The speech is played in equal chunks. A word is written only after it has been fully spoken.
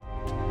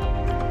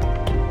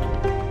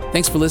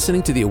Thanks for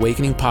listening to the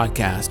Awakening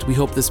Podcast. We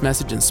hope this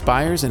message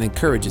inspires and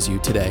encourages you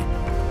today.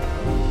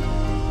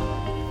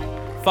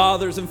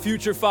 Fathers and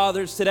future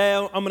fathers, today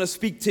I'm going to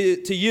speak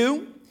to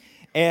you,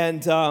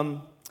 and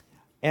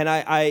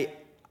I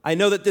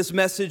know that this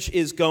message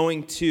is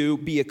going to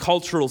be a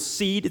cultural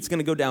seed. It's going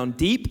to go down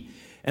deep,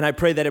 and I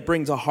pray that it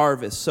brings a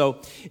harvest. So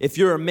if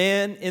you're a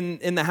man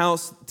in the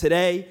house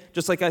today,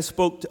 just like I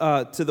spoke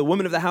to the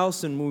women of the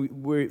house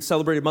and we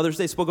celebrated Mother's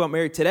Day, spoke about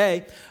Mary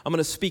today, I'm going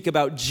to speak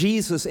about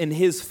Jesus and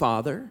his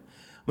father.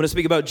 I'm going to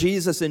speak about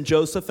Jesus and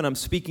Joseph, and I'm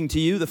speaking to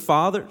you, the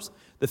fathers,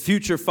 the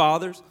future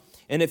fathers.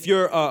 And if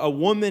you're a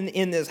woman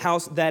in this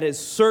house that is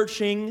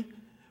searching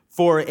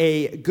for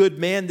a good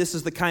man, this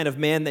is the kind of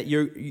man that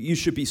you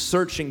should be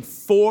searching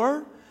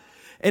for.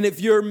 And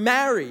if you're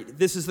married,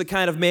 this is the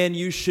kind of man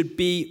you should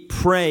be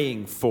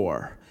praying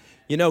for.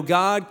 You know,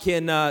 God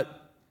can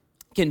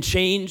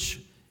change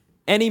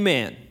any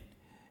man.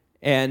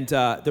 And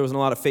there wasn't a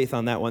lot of faith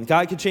on that one.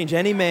 God can change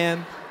any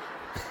man.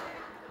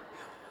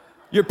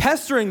 Your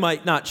pestering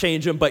might not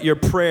change him, but your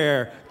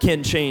prayer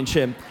can change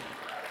him.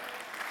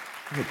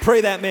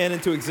 Pray that man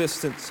into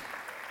existence.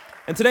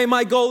 And today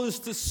my goal is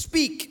to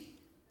speak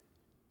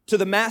to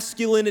the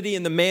masculinity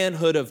and the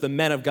manhood of the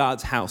men of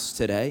God's house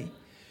today,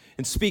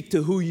 and speak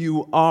to who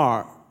you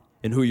are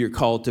and who you're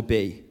called to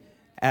be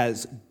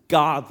as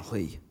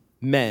godly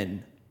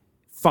men,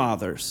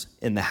 fathers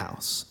in the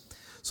house.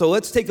 So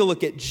let's take a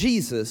look at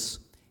Jesus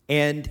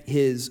and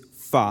his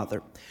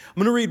father. I'm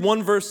going to read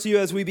one verse to you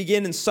as we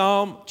begin in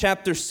Psalm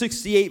chapter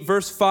 68,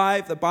 verse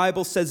 5. The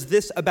Bible says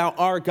this about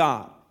our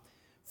God: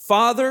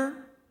 Father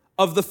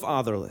of the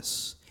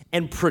fatherless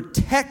and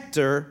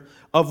protector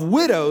of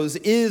widows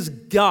is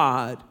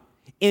God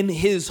in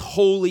his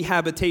holy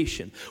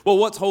habitation. Well,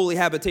 what's holy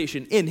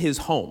habitation? In his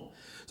home.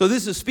 So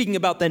this is speaking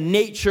about the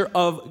nature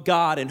of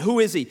God. And who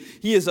is he?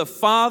 He is a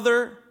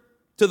father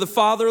to the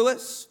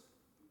fatherless.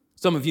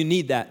 Some of you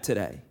need that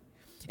today.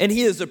 And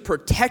he is a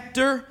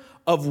protector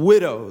of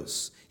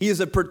widows. He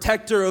is a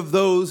protector of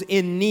those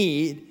in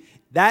need.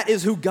 That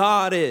is who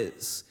God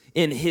is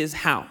in his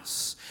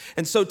house.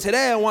 And so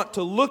today I want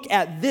to look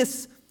at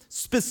this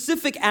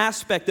specific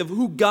aspect of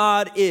who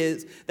God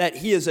is, that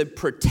he is a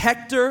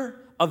protector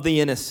of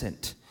the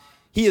innocent.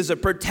 He is a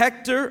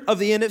protector of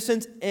the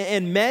innocent.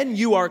 And men,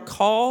 you are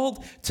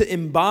called to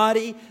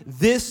embody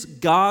this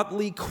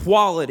godly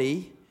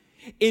quality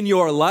in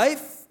your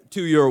life,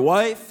 to your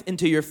wife, and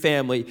to your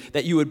family,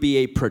 that you would be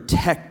a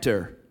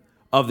protector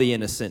of the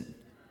innocent.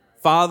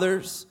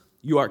 Fathers,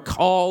 you are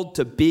called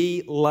to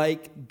be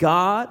like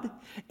God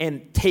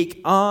and take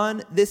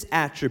on this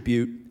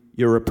attribute.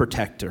 You're a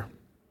protector.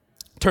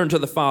 Turn to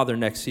the father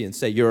next to you and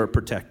say, you're a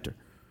protector.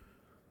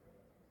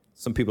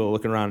 Some people are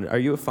looking around. Are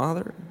you a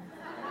father?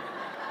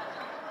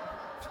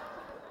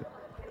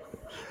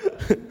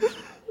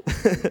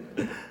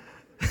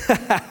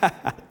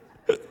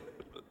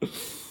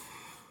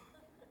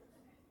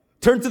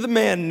 Turn to the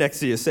man next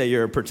to you. Say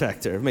you're a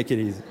protector. Make it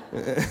easy.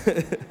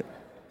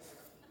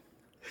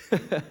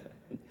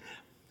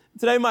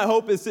 Today, my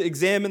hope is to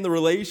examine the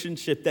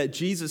relationship that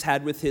Jesus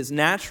had with his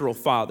natural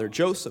father,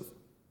 Joseph,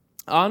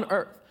 on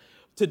earth,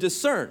 to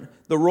discern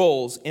the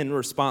roles and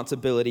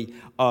responsibility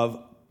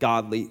of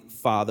godly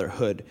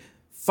fatherhood.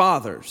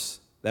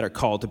 Fathers that are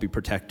called to be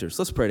protectors.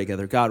 Let's pray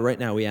together. God, right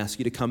now we ask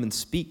you to come and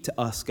speak to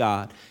us,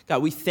 God.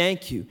 God, we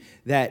thank you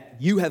that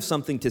you have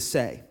something to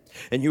say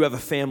and you have a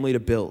family to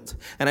build.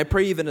 And I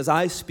pray even as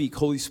I speak,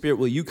 Holy Spirit,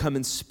 will you come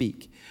and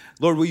speak?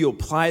 Lord, will you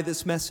apply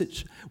this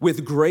message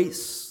with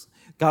grace?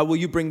 God, will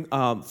you bring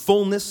the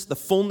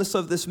fullness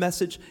of this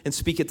message and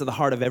speak it to the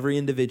heart of every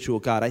individual?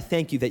 God, I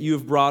thank you that you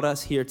have brought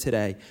us here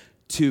today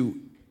to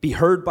be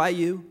heard by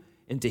you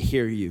and to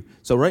hear you.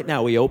 So right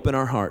now we open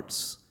our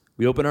hearts,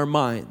 we open our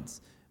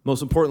minds,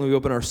 most importantly, we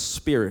open our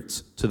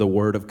spirits to the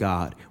word of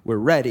God. We're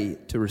ready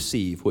to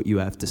receive what you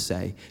have to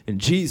say. In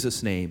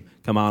Jesus' name,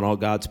 come on, all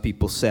God's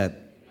people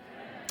said,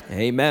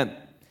 amen.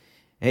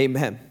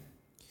 Amen.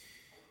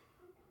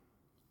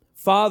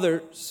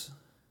 Fathers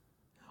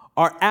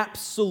are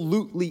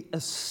absolutely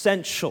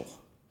essential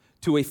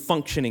to a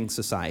functioning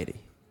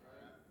society.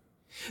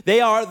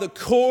 They are the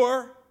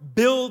core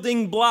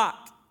building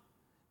block.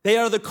 They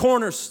are the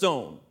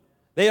cornerstone.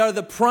 They are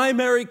the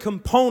primary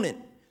component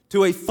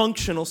to a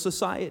functional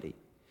society.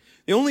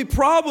 The only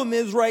problem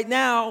is right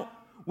now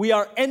we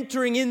are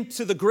entering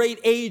into the great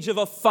age of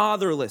a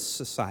fatherless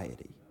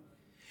society.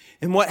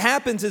 And what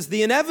happens is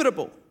the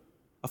inevitable.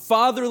 A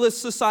fatherless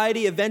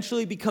society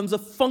eventually becomes a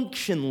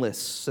functionless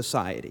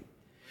society.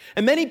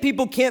 And many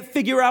people can't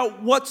figure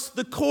out what's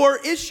the core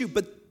issue,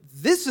 but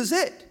this is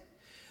it.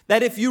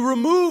 That if you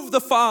remove the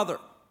father,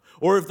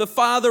 or if the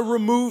father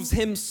removes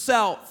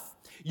himself,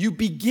 you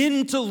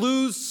begin to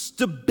lose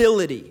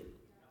stability.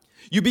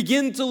 You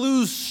begin to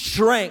lose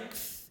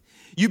strength.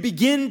 You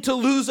begin to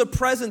lose a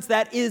presence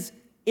that is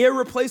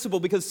irreplaceable.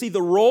 Because see,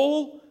 the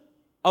role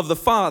of the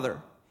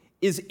father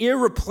is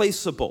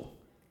irreplaceable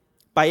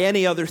by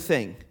any other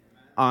thing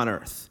on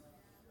earth.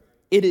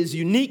 It is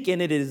unique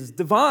and it is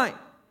divine.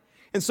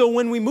 And so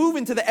when we move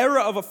into the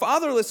era of a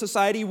fatherless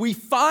society, we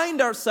find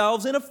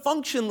ourselves in a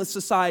functionless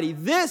society.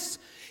 This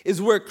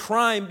is where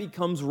crime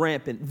becomes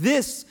rampant.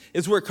 This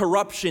is where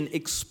corruption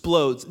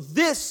explodes.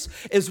 This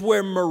is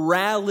where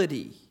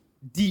morality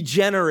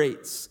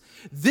degenerates.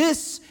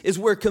 This is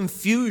where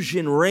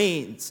confusion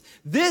reigns.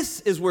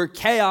 This is where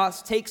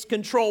chaos takes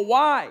control.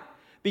 Why?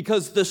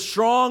 Because the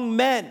strong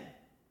men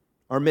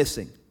are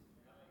missing.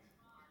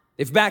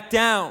 They've backed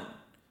down.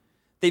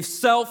 They've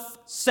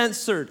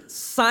self-censored,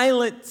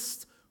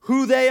 silenced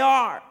who they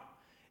are.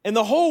 And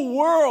the whole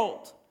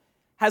world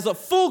has a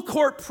full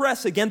court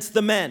press against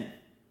the men.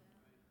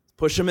 To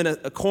push them in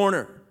a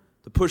corner,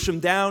 to push them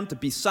down, to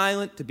be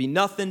silent, to be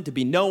nothing, to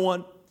be no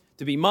one,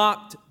 to be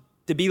mocked,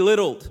 to be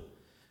belittled.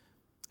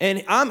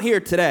 And I'm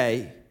here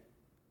today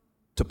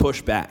to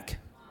push back.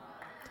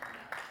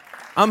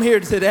 I'm here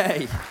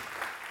today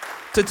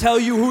to tell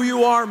you who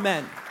you are,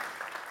 men.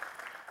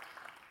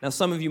 Now,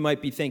 some of you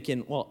might be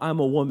thinking, well, I'm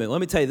a woman. Let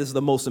me tell you, this is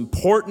the most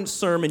important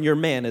sermon your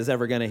man is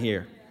ever going to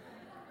hear.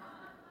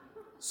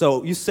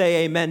 So you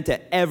say amen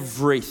to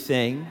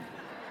everything.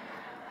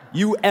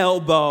 You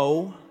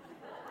elbow.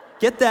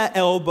 Get that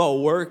elbow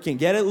working.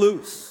 Get it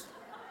loose.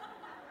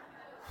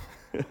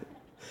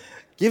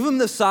 Give him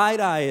the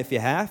side eye if you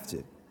have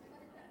to.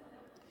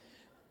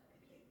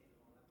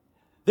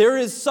 There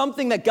is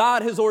something that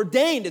God has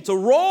ordained. It's a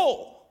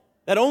role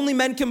that only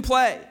men can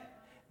play,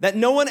 that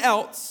no one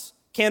else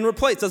can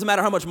replace. Doesn't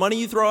matter how much money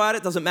you throw at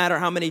it. Doesn't matter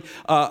how many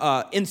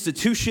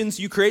institutions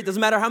you create. Doesn't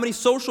matter how many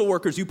social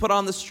workers you put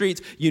on the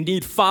streets. You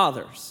need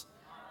fathers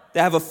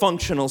to have a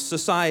functional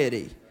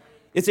society.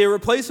 It's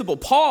irreplaceable.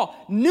 Paul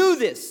knew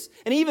this,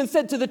 and he even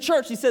said to the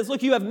church, he says,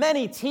 look, you have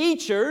many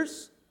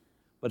teachers,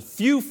 but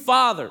few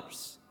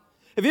fathers.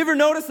 Have you ever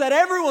noticed that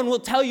everyone will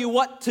tell you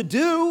what to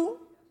do?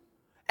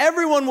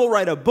 Everyone will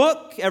write a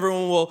book.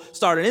 Everyone will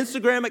start an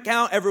Instagram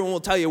account. Everyone will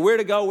tell you where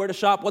to go, where to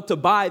shop, what to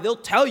buy. They'll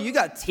tell you. You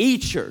got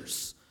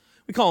teachers.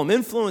 We call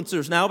them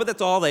influencers now, but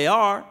that's all they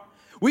are.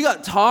 We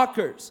got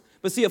talkers.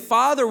 But see, a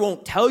father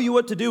won't tell you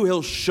what to do.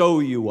 He'll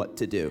show you what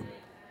to do.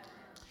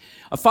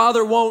 A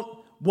father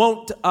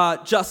won't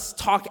just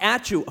talk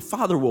at you. A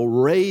father will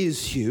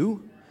raise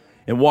you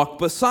and walk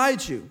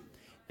beside you.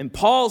 And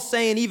Paul's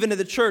saying, even to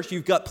the church,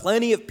 you've got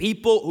plenty of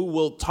people who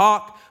will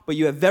talk, but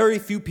you have very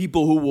few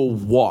people who will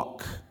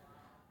walk.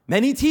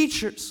 Many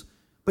teachers,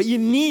 but you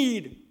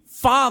need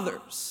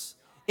fathers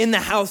in the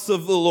house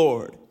of the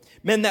Lord.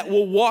 Men that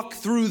will walk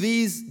through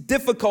these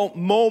difficult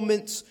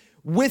moments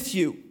with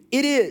you.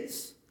 It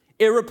is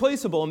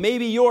irreplaceable.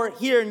 Maybe you're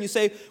here and you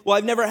say, well,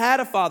 I've never had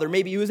a father.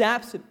 Maybe he was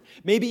absent.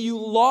 Maybe you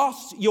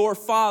lost your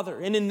father.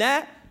 And in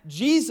that,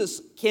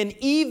 Jesus can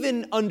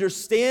even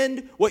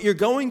understand what you're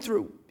going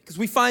through. Because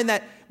we find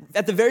that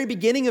at the very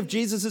beginning of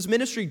Jesus'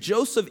 ministry,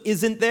 Joseph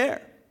isn't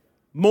there.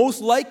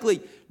 Most likely,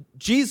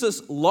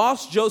 Jesus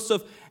lost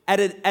Joseph at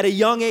a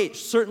young age,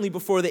 certainly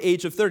before the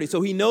age of 30.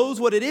 So he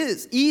knows what it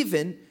is,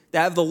 even to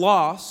have the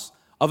loss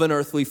of an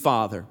earthly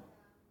father.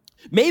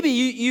 Maybe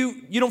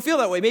you don't feel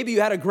that way. Maybe you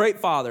had a great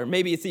father.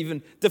 Maybe it's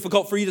even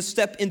difficult for you to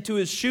step into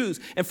his shoes.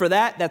 And for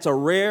that, that's a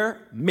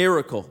rare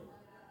miracle.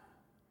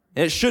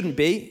 And it shouldn't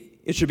be.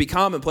 It should be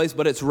commonplace,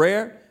 but it's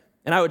rare.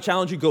 And I would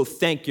challenge you, go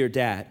thank your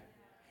dad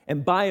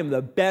and buy him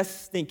the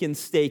best stinking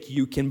steak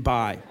you can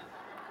buy.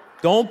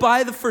 Don't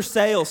buy the for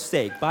sale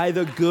steak. Buy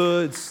the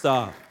good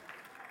stuff.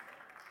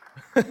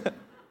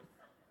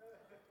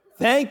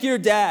 Thank your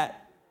dad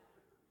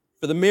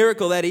for the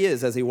miracle that he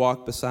is as he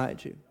walked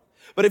beside you.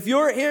 But if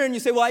you're here and you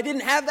say, well, I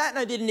didn't have that and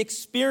I didn't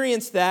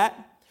experience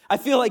that, I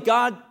feel like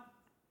God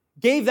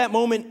gave that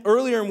moment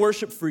earlier in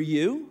worship for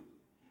you,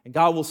 and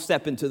God will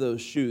step into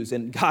those shoes,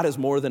 and God is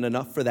more than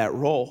enough for that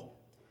role.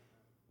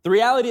 The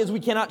reality is we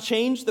cannot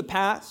change the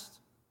past,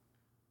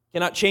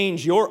 cannot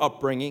change your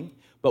upbringing,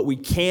 but we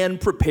can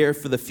prepare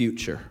for the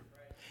future.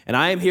 And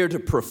I am here to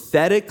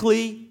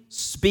prophetically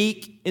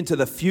speak into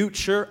the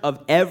future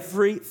of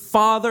every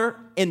father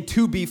and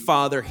to-be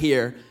father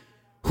here,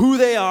 who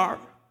they are,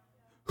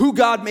 who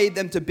God made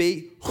them to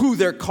be, who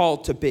they're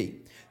called to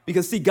be.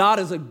 Because see, God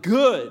is a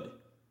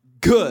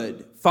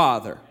good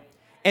father,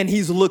 and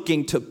he's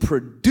looking to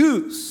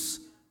produce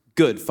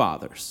good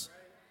fathers.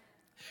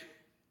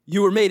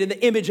 You were made in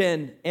the image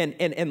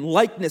and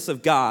likeness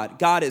of God.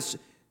 God is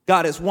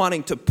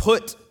wanting to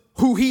put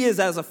who he is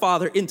as a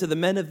father into the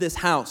men of this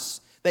house,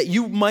 that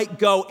you might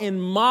go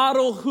and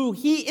model who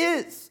he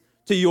is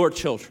to your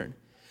children,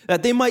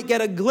 that they might get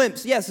a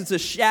glimpse. Yes, it's a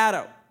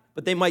shadow,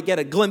 but they might get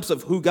a glimpse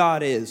of who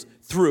God is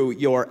through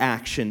your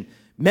action.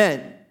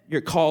 Men, you're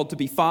called to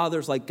be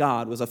fathers like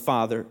God was a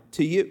father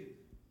to you.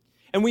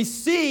 And we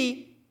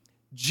see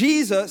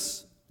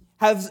Jesus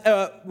has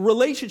a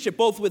relationship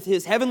both with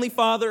his heavenly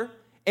father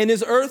and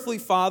his earthly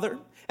father.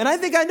 And I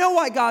think I know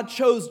why God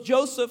chose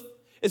Joseph.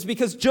 It's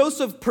because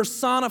Joseph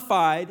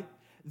personified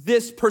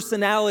this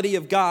personality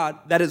of God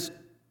that is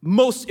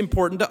most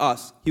important to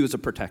us. He was a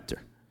protector.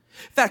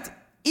 In fact,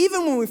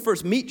 even when we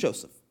first meet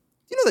Joseph,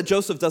 do you know that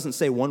Joseph doesn't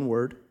say one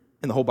word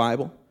in the whole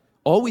Bible?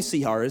 All we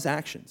see are his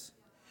actions.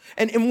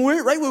 And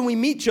right when we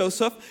meet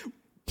Joseph,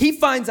 he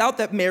finds out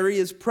that Mary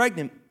is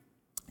pregnant.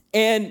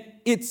 And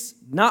it's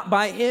not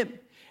by him.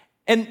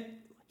 And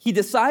he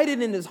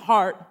decided in his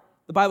heart,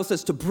 the Bible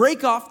says, to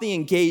break off the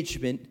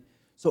engagement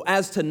so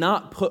as to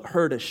not put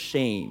her to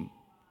shame.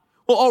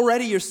 Well,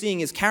 already you're seeing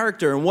his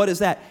character, and what is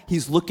that?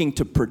 He's looking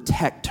to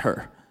protect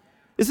her.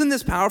 Isn't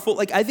this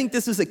powerful? I think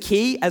this is a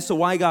key as to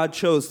why God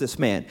chose this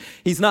man.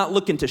 He's not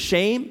looking to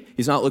shame.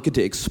 He's not looking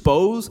to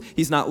expose.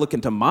 He's not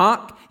looking to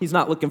mock. He's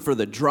not looking for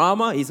the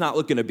drama. He's not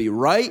looking to be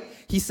right.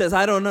 He says,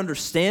 I don't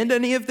understand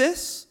any of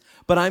this,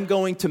 but I'm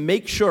going to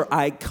make sure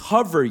I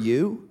cover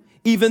you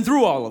even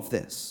through all of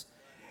this.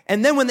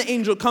 And then when the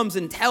angel comes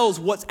and tells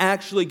what's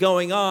actually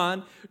going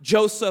on,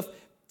 Joseph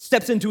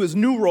steps into his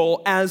new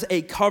role as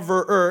a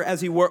coverer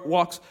as he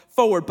walks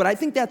forward. But I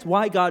think that's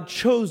why God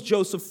chose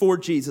Joseph for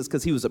Jesus,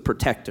 because he was a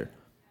protector.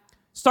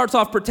 Starts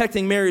off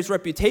protecting Mary's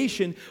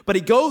reputation, but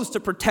he goes to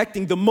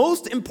protecting the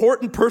most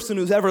important person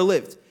who's ever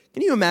lived.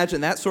 Can you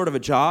imagine that sort of a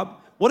job?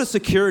 What a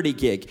security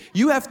gig.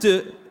 You have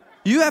to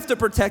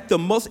protect the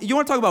most, you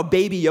want to talk about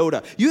Baby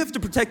Yoda, you have to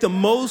protect the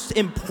most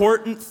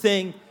important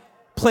thing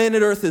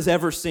planet Earth has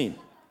ever seen.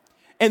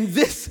 And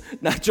this,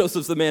 not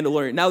Joseph's the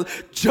Mandalorian, now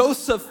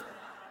Joseph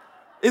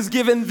is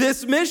given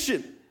this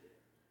mission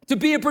to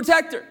be a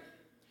protector.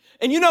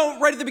 And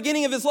right at the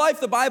beginning of his life,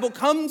 the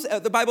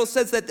Bible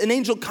says that an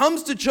angel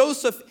comes to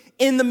Joseph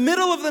in the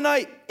middle of the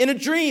night in a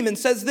dream and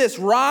says this,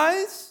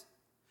 rise,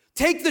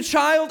 take the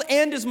child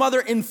and his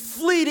mother and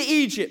flee to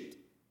Egypt.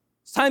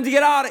 It's time to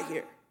get out of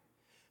here.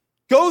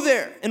 Go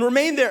there and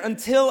remain there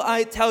until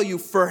I tell you,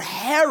 for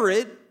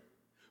Herod,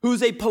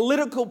 who's a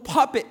political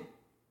puppet,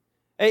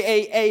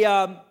 he's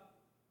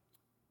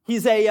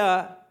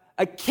a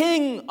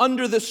king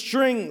under the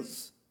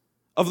strings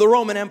of the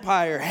Roman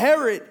Empire.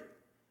 Herod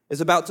is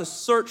about to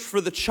search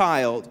for the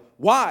child.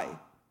 Why?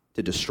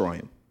 To destroy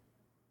him.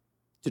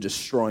 To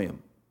destroy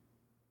him.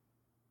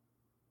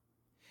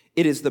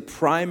 It is the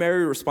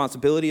primary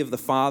responsibility of the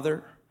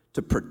Father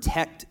to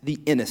protect the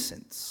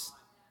innocents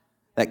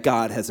that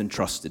God has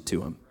entrusted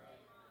to him.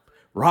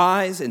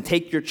 Rise and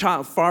take your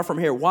child far from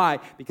here. Why?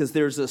 Because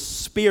there's a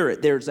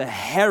spirit, there's a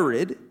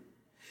Herod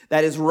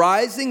that is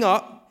rising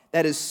up,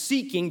 that is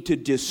seeking to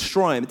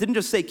destroy him. It didn't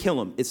just say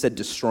kill him, it said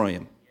destroy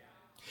him.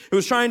 It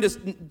was trying to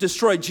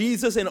destroy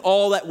Jesus and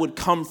all that would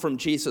come from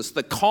Jesus.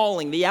 The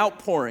calling, the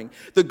outpouring,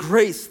 the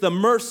grace, the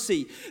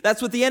mercy.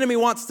 That's what the enemy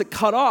wants to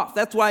cut off.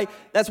 That's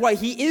why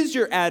he is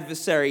your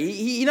adversary.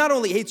 He not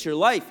only hates your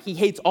life, he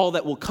hates all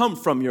that will come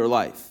from your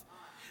life.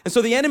 And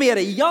so the enemy at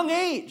a young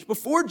age,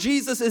 before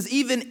Jesus is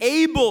even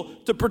able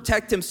to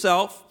protect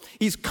himself,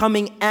 he's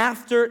coming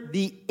after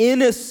the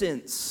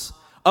innocence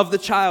of the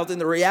child.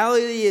 And the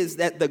reality is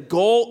that the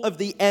goal of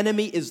the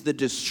enemy is the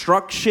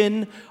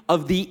destruction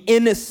of the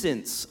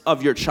innocence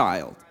of your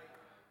child.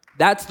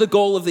 That's the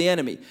goal of the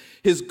enemy.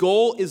 His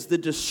goal is the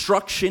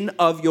destruction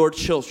of your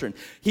children.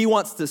 He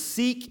wants to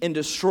seek and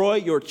destroy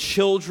your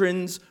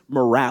children's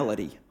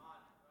morality.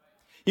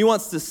 He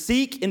wants to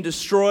seek and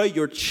destroy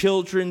your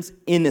children's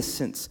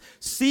innocence.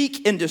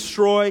 Seek and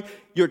destroy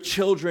your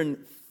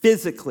children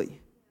physically,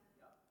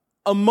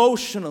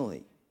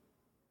 emotionally,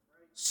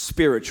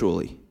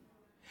 spiritually.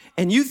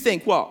 And you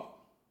think, well,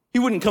 he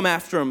wouldn't come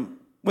after them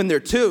when they're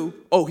 2.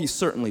 Oh, he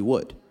certainly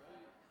would.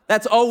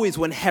 That's always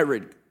when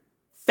Herod,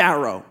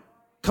 Pharaoh,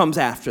 comes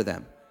after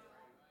them.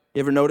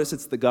 You ever notice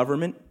it's the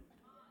government?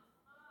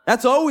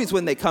 That's always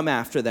when they come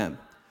after them,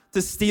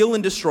 to steal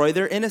and destroy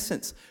their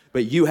innocence.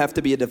 But you have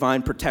to be a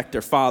divine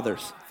protector,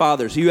 fathers.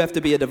 Fathers, you have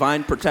to be a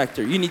divine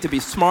protector. You need to be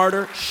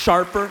smarter,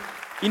 sharper.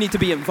 You need to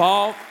be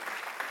involved.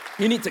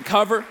 You need to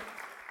cover.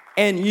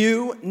 And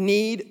you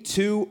need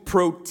to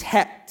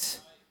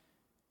protect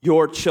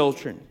your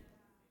children.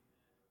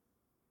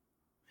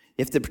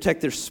 You have to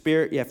protect their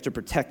spirit. You have to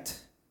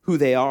protect who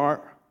they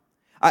are.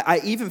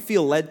 I even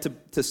feel led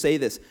to say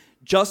this.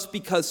 Just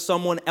because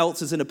someone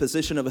else is in a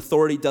position of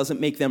authority doesn't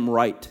make them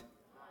right.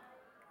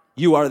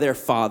 You are their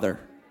father.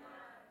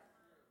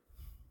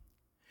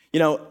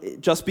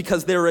 Just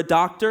because they're a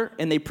doctor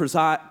and they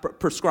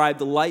prescribe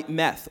the light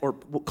meth, or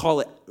we'll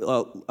call it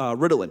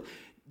Ritalin,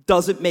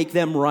 doesn't make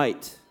them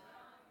right.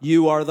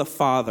 You are the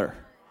father.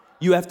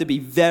 You have to be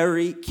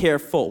very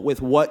careful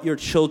with what your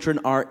children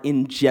are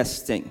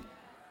ingesting.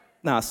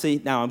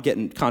 Now I'm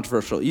getting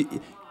controversial.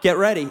 Get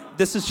ready.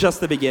 This is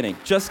just the beginning.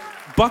 Just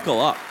buckle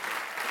up.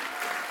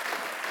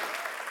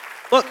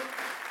 Look,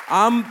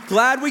 I'm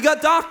glad we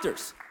got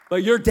doctors,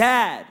 but you're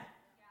dad.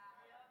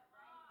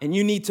 And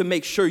you need to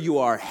make sure you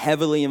are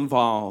heavily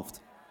involved.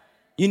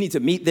 You need to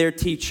meet their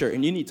teacher,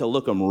 and you need to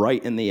look them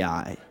right in the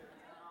eye.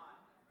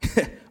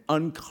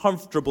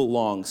 Uncomfortable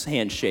long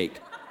handshake.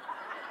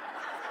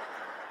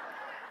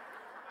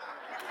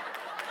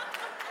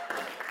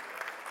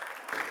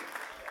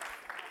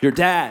 Your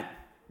dad,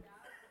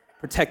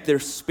 protect their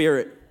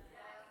spirit,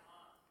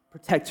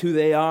 protect who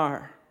they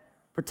are,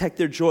 protect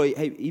their joy.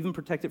 Hey, even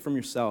protect it from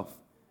yourself,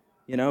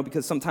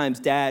 because sometimes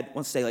dad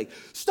wants to say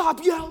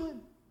stop yelling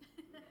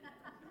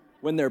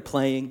when they're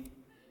playing.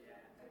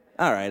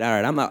 All right,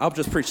 I'll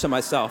just preach to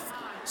myself.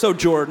 So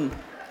Jordan,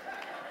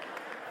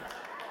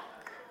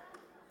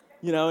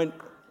 and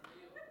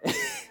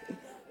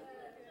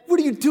What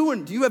are you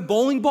doing? Do you have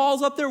bowling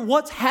balls up there?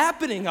 What's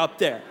happening up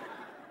there?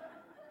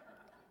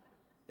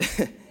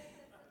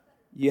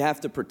 You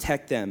have to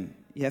protect them.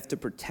 You have to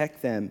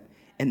protect them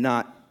and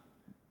not,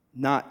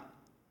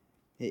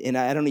 and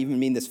I don't even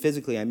mean this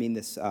physically, I mean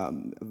this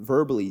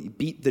verbally,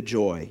 beat the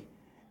joy,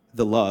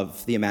 the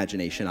love, the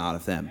imagination out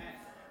of them.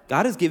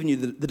 God has given you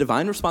the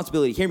divine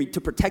responsibility, hear me,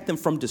 to protect them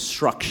from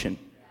destruction.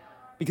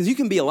 Because you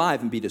can be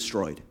alive and be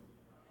destroyed.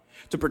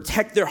 To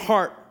protect their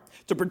heart,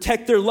 to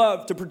protect their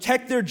love, to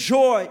protect their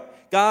joy,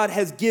 God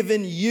has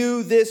given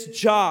you this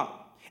job.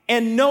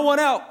 And no one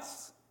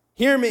else.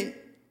 Hear me,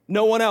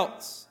 no one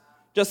else.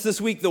 Just this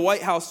week, the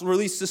White House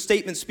released a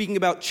statement speaking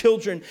about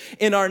children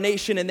in our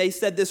nation, and they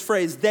said this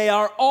phrase, they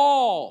are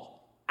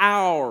all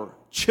our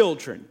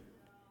children.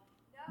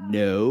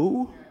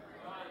 No.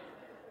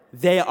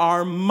 They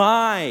are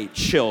my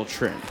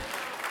children.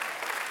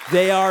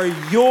 They are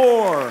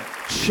your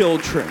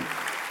children.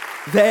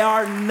 They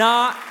are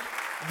not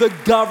the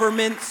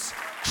government's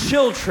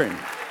children.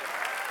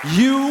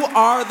 You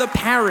are the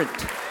parent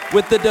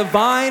with the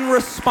divine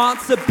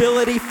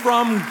responsibility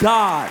from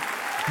God.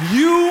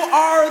 You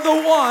are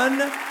the one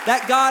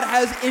that God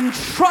has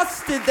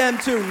entrusted them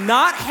to,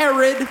 not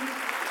Herod,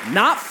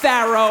 not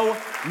Pharaoh,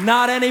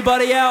 not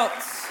anybody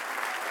else.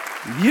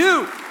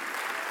 You,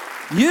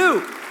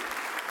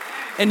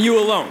 and you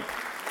alone.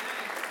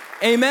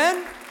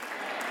 Amen?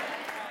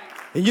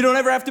 And you don't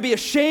ever have to be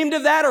ashamed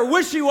of that or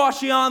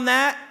wishy-washy on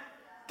that.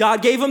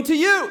 God gave them to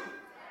you.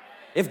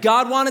 If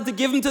God wanted to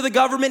give them to the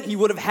government, he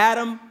would have had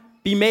them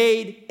be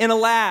made in a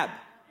lab.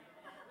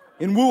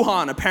 In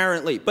Wuhan,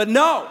 apparently. But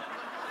no.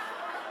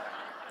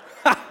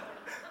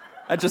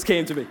 That just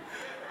came to me.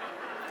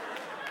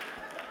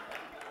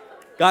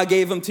 God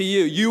gave them to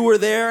you. You were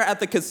there at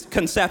the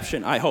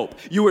conception, I hope.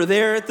 You were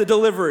there at the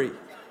delivery.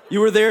 You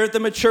were there at the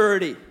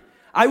maturity.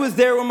 I was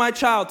there when my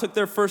child took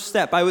their first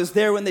step. I was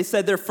there when they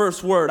said their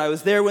first word. I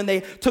was there when they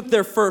took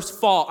their first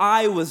fall.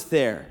 I was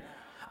there.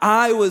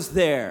 I was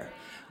there.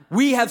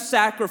 We have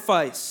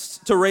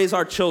sacrificed to raise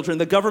our children.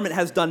 The government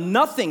has done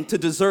nothing to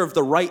deserve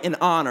the right and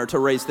honor to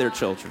raise their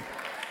children.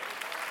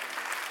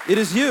 It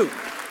is you.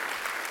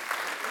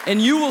 And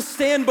you will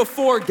stand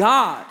before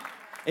God,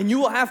 and you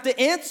will have to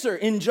answer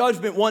in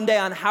judgment one day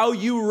on how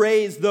you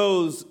raise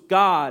those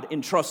God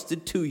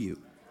entrusted to you.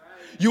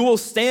 You will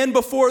stand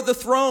before the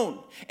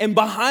throne, and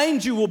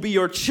behind you will be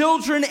your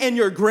children and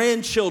your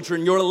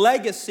grandchildren, your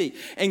legacy.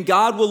 And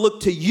God will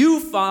look to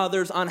you,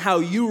 fathers, on how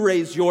you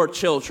raise your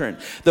children.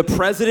 The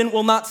president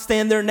will not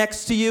stand there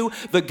next to you.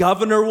 The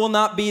governor will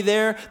not be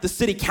there. The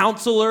city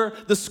councilor,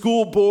 the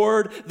school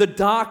board, the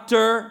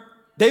doctor,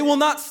 they will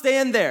not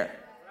stand there.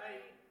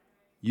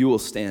 You will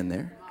stand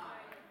there,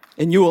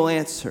 and you will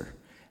answer.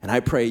 And I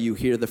pray you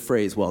hear the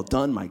phrase, well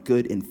done, my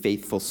good and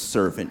faithful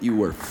servant. You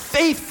were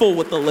faithful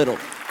with the little.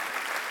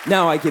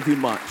 Now I give you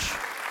much.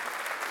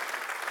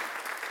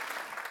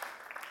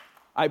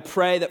 I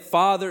pray that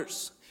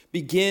fathers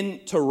begin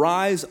to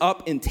rise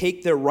up and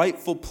take their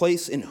rightful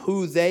place in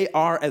who they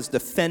are as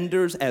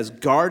defenders, as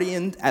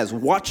guardians, as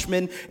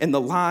watchmen in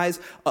the lives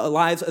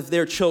of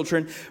their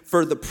children.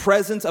 For the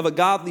presence of a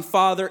godly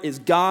father is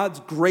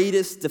God's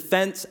greatest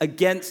defense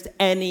against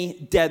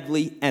any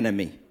deadly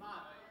enemy.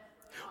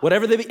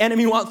 Whatever the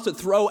enemy wants to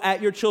throw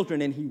at your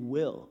children, and he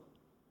will.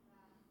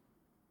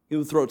 He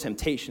will throw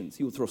temptations.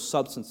 He will throw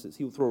substances.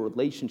 He will throw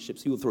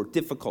relationships. He will throw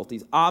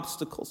difficulties,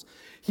 obstacles.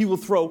 He will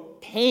throw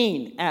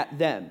pain at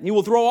them. He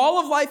will throw all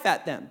of life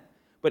at them.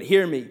 But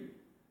hear me,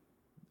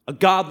 a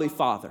godly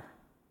father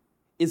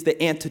is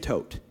the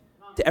antidote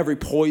to every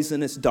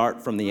poisonous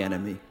dart from the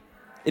enemy.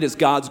 It is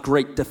God's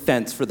great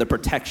defense for the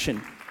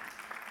protection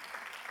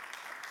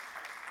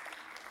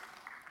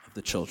of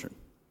the children.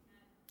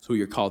 It's who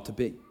you're called to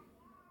be.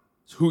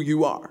 It's who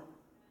you are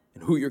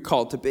and who you're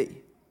called to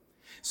be.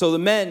 So the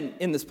men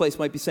in this place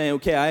might be saying,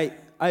 okay,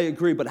 I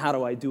agree, but how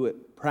do I do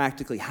it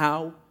practically?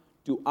 How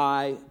do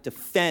I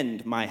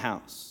defend my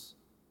house?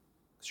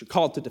 Because you're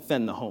called to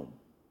defend the home.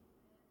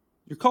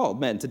 You're called,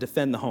 men, to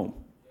defend the home.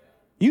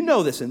 You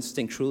know this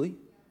instinctually.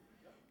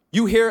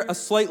 You hear a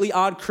slightly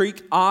odd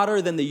creak,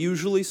 odder than the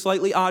usually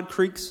slightly odd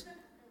creaks,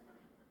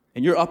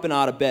 and you're up and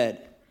out of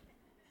bed,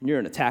 and you're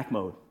in attack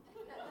mode.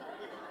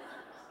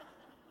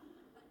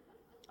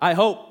 I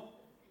hope.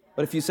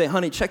 But if you say,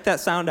 honey, check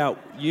that sound out,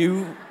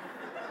 you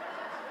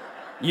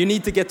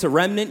need to get to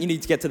remnant. You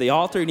need to get to the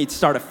altar. You need to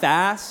start a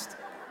fast.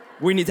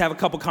 We need to have a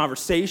couple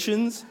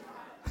conversations.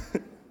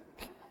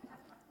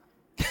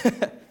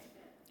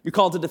 You're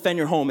called to defend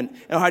your home. And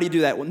how do you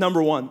do that? Well,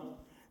 number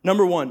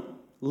one,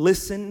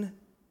 listen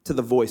to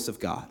the voice of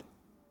God.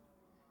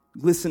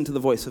 Listen to the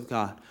voice of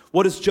God.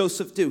 What does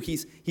Joseph do?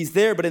 He's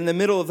there, but in the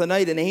middle of the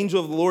night, an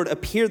angel of the Lord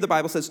appeared, the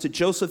Bible says, to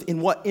Joseph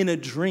in what? In a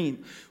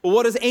dream. Well,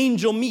 what does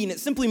angel mean? It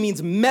simply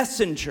means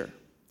messenger.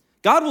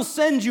 God will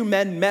send you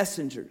men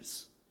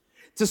messengers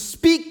to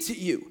speak to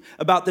you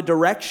about the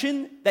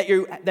direction that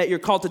you're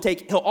called to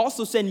take. He'll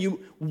also send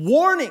you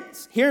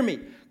warnings. Hear me.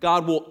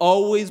 God will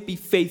always be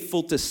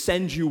faithful to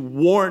send you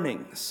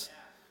warnings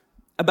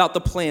about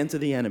the plans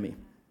of the enemy.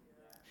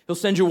 He'll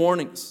send you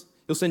warnings.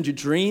 He'll send you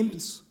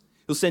dreams.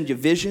 He'll send you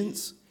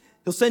visions.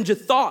 He'll send you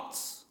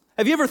thoughts.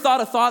 Have you ever thought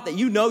a thought that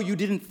you know you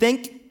didn't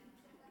think?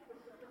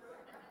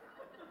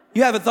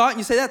 You have a thought and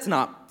you say, that's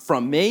not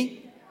from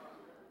me.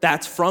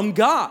 That's from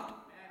God.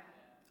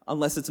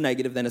 Unless it's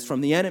negative, then it's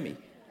from the enemy.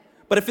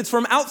 But if it's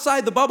from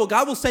outside the bubble,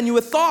 God will send you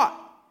a thought.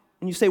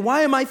 And you say,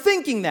 why am I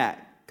thinking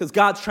that? Because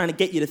God's trying to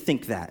get you to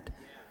think that.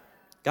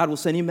 God will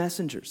send you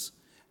messengers.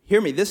 Hear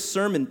me, this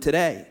sermon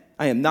today,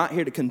 I am not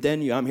here to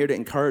condemn you. I'm here to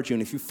encourage you.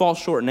 And if you fall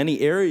short in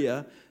any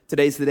area,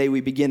 today's the day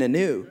we begin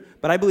anew.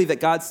 But I believe that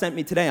God sent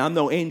me today. I'm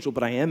no angel,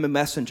 but I am a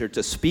messenger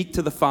to speak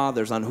to the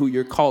fathers on who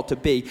you're called to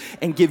be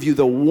and give you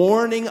the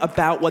warning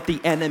about what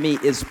the enemy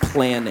is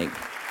planning.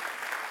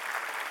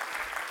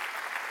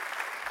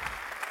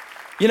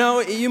 You know,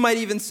 you might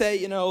even say,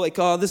 you know, like,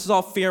 oh, this is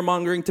all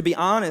fear-mongering. To be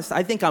honest,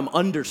 I think I'm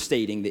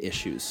understating the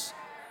issues.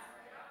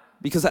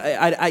 Because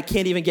I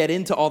can't even get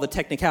into all the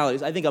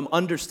technicalities. I think I'm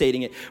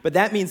understating it. But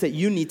that means that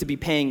you need to be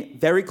paying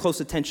very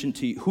close attention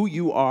to who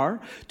you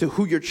are, to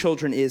who your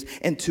children is,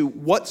 and to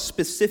what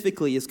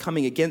specifically is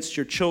coming against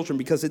your children,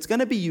 because it's going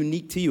to be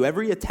unique to you.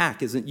 Every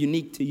attack isn't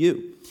unique to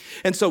you.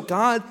 And so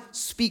God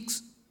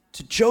speaks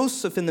to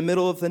Joseph in the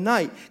middle of the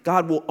night.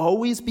 God will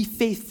always be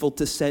faithful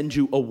to send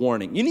you a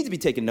warning. You need to be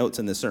taking notes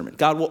in this sermon.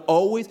 God will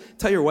always,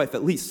 tell your wife,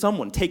 at least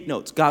someone, take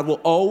notes. God will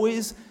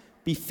always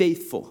be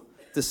faithful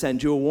to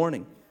send you a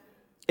warning.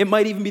 It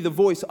might even be the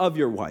voice of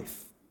your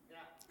wife.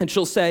 And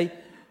she'll say,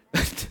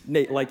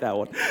 Nate, like that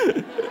one.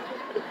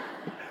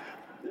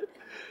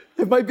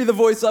 It might be the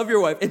voice of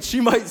your wife. And she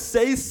might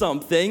say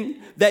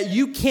something that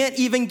you can't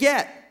even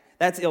get.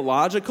 That's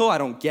illogical. I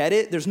don't get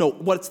it.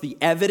 What's the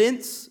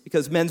evidence?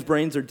 Because men's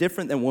brains are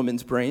different than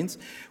women's brains.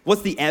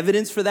 What's the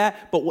evidence for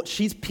that? But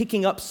she's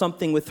picking up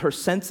something with her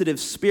sensitive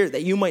spirit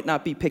that you might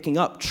not be picking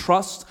up.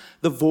 Trust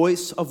the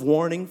voice of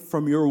warning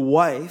from your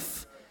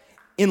wife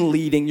in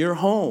leading your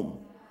home.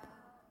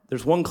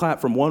 There's one clap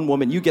from one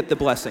woman. You get the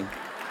blessing.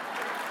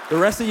 The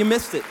rest of you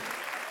missed it.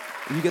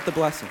 You get the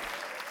blessing.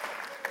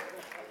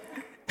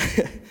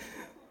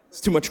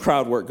 It's too much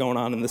crowd work going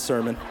on in this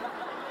sermon.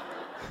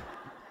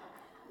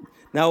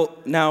 Now,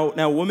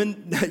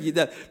 women,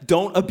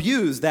 don't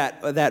abuse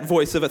that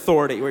voice of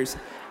authority where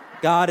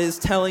God is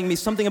telling me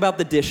something about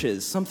the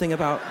dishes, something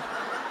about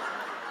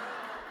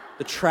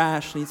the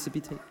trash needs to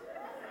be taken.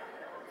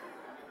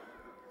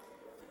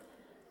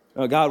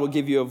 Oh, God will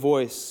give you a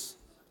voice.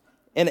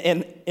 And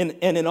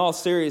in all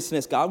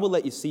seriousness, God will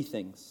let you see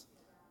things.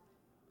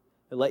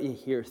 He'll let you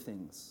hear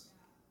things.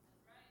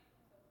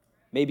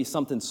 Maybe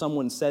something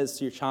someone says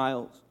to your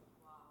child.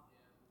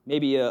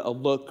 Maybe a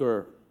look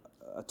or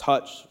a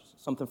touch,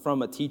 something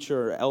from a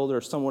teacher or elder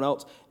or someone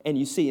else. And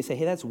you say,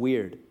 hey, that's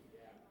weird.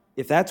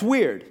 If that's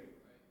weird,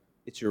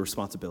 it's your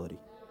responsibility.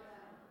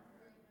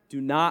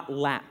 Do not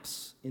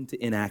lapse into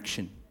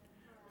inaction.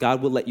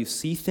 God will let you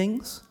see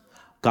things.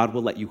 God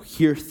will let you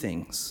hear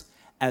things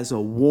as a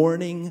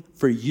warning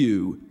for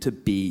you to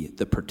be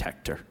the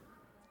protector,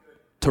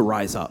 to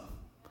rise up.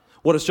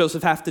 What does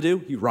Joseph have to do?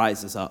 He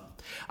rises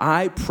up.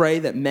 I pray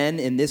that men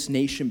in this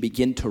nation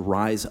begin to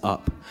rise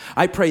up.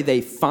 I pray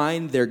they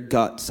find their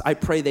guts. I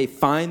pray they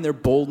find their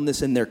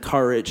boldness and their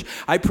courage.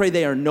 I pray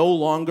they are no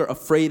longer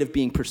afraid of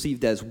being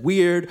perceived as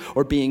weird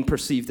or being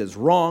perceived as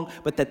wrong,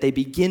 but that they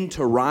begin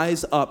to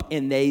rise up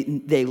and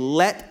they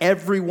let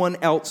everyone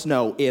else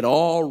know it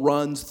all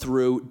runs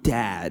through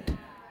Dad.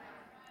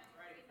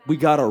 We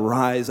got to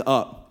rise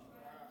up.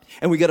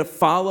 And we got to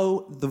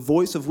follow the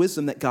voice of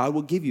wisdom that God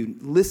will give you.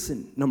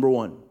 Listen, number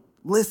one.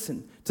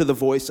 Listen to the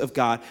voice of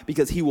God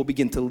because he will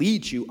begin to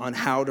lead you on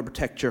how to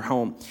protect your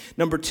home.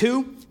 Number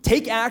two,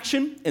 take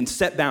action and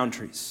set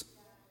boundaries.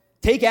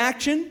 Take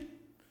action.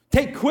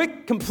 Take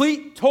quick,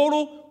 complete,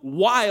 total,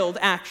 wild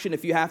action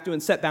if you have to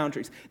and set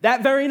boundaries.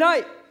 That very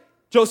night,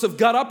 Joseph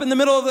got up in the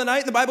middle of the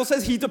night. The Bible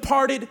says he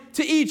departed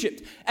to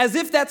Egypt. As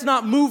if that's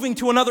not moving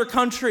to another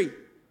country.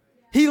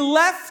 He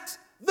left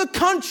the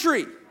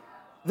country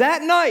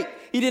that night.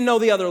 He didn't know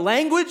the other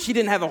language. He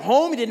didn't have a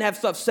home. He didn't have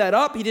stuff set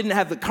up. He didn't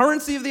have the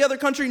currency of the other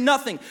country,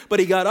 nothing. But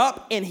he got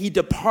up and he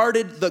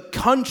departed the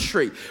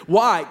country.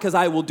 Why? Because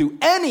I will do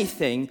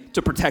anything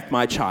to protect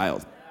my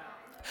child.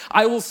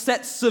 I will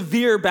set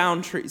severe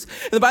boundaries.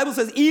 And the Bible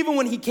says even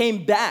when he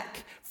came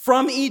back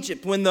from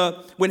Egypt,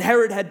 when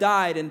Herod had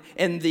died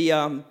and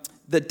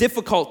the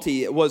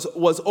difficulty was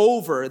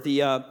over,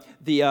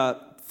 the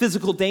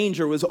physical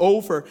danger was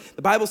over,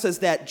 the Bible says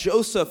that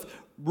Joseph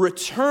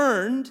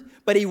returned,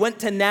 but he went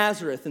to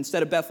Nazareth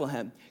instead of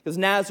Bethlehem because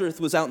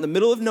Nazareth was out in the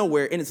middle of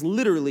nowhere and it's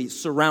literally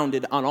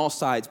surrounded on all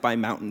sides by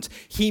mountains.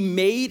 He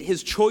made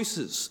his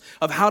choices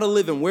of how to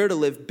live and where to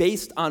live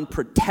based on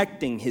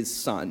protecting his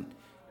son.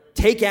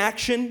 Take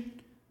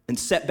action and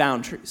set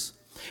boundaries.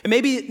 And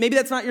maybe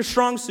that's not your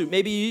strong suit.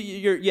 Maybe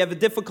you have a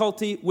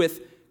difficulty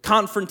with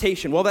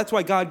confrontation. Well, that's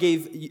why God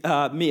gave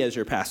me as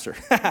your pastor.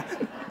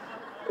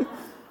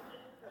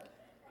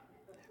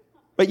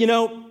 But you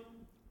know,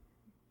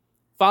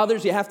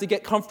 fathers, you have to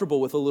get comfortable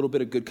with a little bit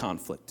of good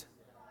conflict.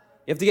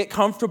 You have to get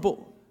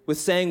comfortable with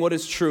saying what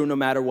is true no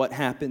matter what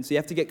happens. You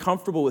have to get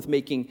comfortable with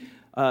making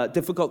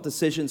difficult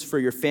decisions for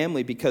your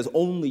family because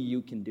only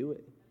you can do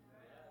it.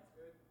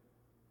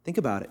 Think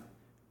about it.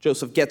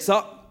 Joseph gets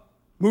up,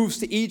 moves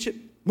to Egypt,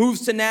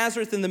 moves to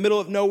Nazareth in the middle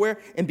of nowhere,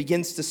 and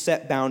begins to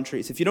set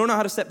boundaries. If you don't know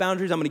how to set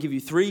boundaries, I'm going to give you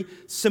 3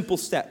 simple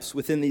steps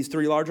within these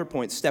 3 larger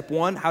points. Step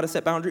 1, how to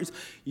set boundaries.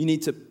 You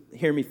need to,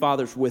 hear me,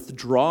 fathers,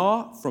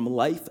 withdraw from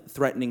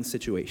life-threatening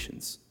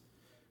situations.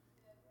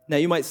 Now,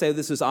 you might say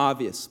this is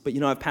obvious, but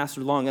I've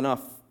pastored long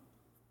enough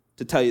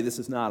to tell you this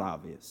is not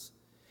obvious.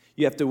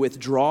 You have to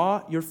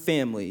withdraw your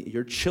family,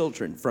 your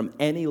children, from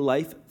any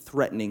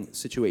life-threatening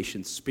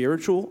situation,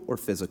 spiritual or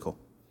physical.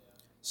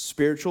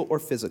 Spiritual or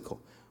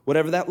physical.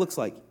 Whatever that looks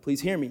like,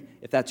 please hear me,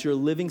 if that's your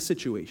living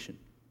situation.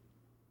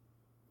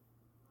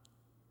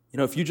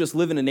 If you just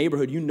live in a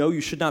neighborhood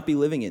you should not be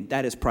living in,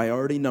 that is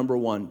priority number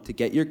 1, to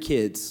get your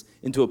kids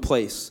into a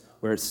place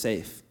where it's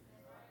safe.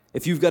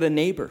 If you've got a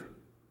neighbor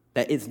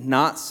that is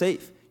not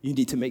safe, you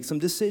need to make some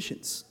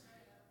decisions.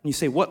 And you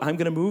say, what? I'm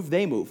going to move,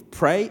 they move.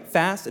 Pray,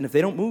 fast, and if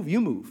they don't move,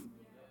 you move.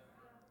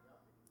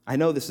 I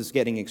know this is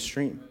getting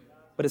extreme,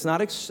 but it's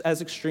not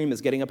as extreme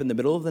as getting up in the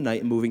middle of the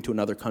night and moving to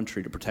another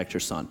country to protect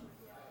your son.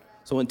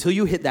 So until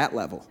you hit that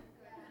level,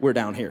 we're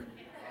down here.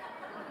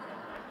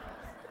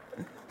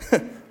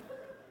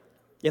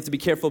 You have to be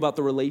careful about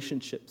the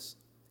relationships,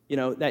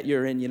 that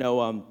you're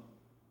in,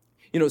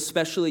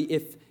 especially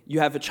if you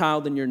have a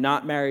child and you're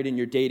not married and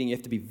you're dating, you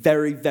have to be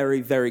very,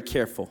 very, very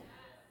careful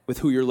with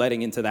who you're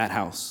letting into that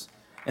house.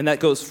 And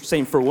that goes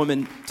same for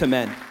women to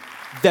men.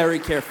 Very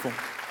careful.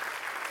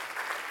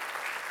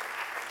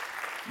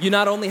 You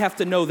not only have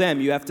to know them,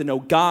 you have to know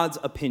God's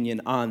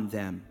opinion on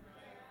them.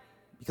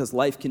 Because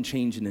life can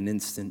change in an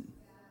instant.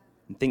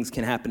 And things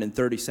can happen in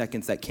 30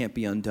 seconds that can't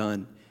be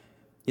undone.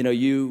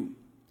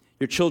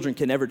 Your children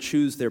can never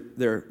choose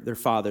their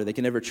father. They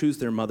can never choose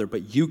their mother,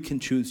 but you can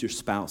choose your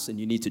spouse, and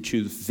you need to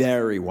choose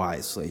very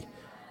wisely.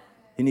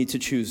 You need to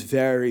choose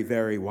very,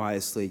 very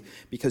wisely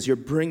because you're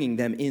bringing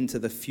them into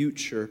the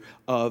future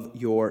of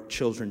your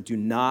children. Do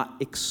not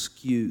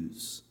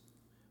excuse.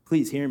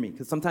 Please hear me,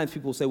 because sometimes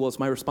people will say, well, it's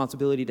my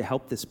responsibility to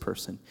help this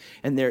person.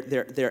 And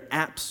they're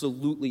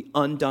absolutely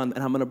undone,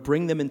 and I'm going to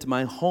bring them into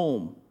my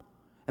home,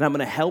 and I'm going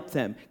to help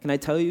them. Can I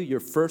tell you, your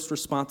first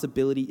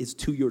responsibility is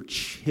to your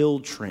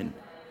children.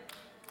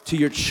 To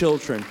your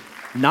children,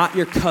 not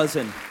your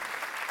cousin.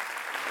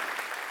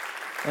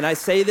 And I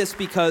say this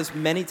because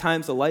many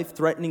times the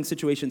life-threatening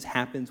situations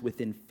happens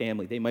within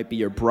family. They might be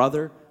your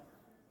brother,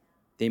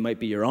 they might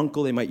be your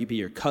uncle, they might be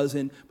your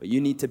cousin, but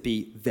you need to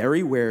be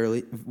very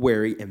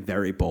wary and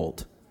very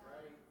bold.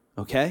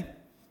 Okay?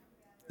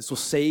 This will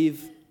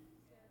save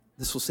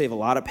a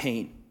lot of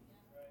pain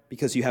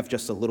because you have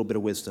just a little bit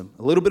of wisdom.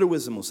 A little bit of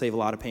wisdom will save a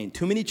lot of pain.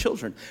 Too many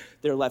children,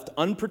 they're left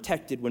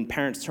unprotected when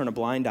parents turn a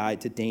blind eye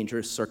to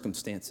dangerous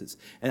circumstances.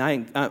 And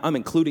I'm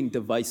including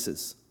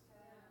devices.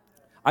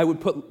 I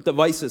would put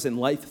devices in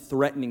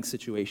life-threatening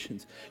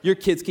situations. Your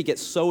kids could get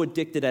so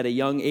addicted at a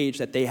young age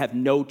that they have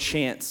no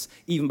chance,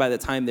 even by the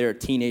time they're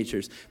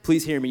teenagers.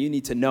 Please hear me. You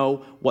need to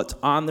know what's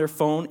on their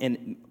phone.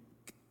 And,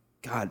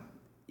 God,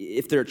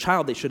 if they're a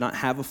child, they should not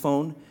have a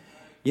phone,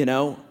 And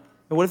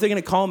what if they're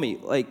going to call me?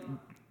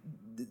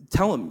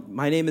 Tell them,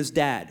 my name is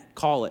Dad.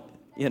 Call it,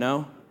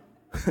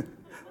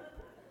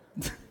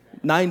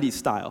 90s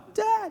style.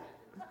 Dad.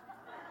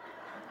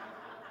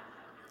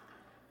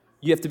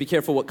 You have to be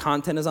careful what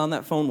content is on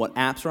that phone, what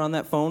apps are on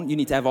that phone. You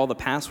need to have all the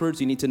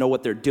passwords. You need to know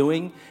what they're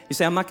doing. You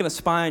say, I'm not going to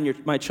spy on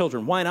my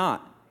children. Why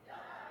not?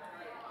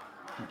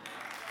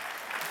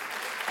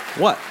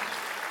 What?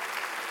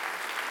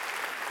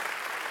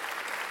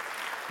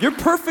 You're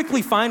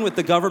perfectly fine with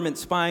the government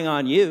spying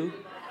on you.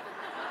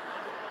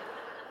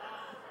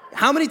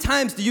 How many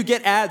times do you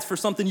get ads for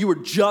something you were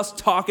just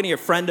talking to your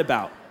friend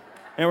about?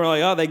 And we're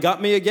like, oh, they got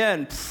me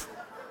again.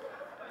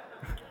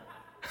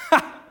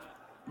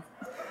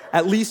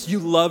 At least you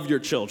love your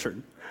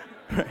children.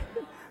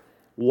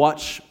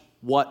 Watch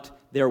what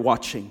they're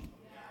watching.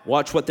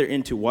 Watch what they're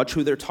into. Watch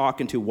who they're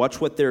talking to. Watch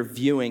what they're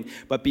viewing.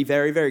 But be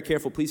very, very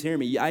careful. Please hear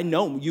me. I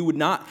know you would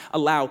not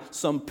allow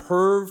some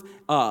perv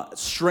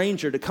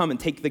stranger to come and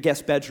take the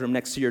guest bedroom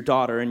next to your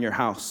daughter in your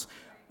house.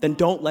 Then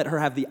don't let her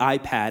have the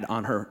iPad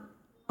on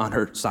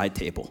her side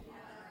table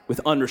with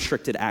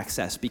unrestricted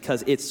access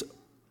because it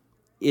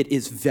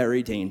is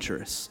very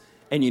dangerous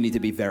and you need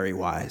to be very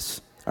wise.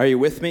 Are you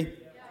with me?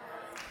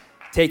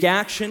 Take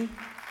action,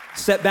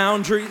 set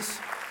boundaries.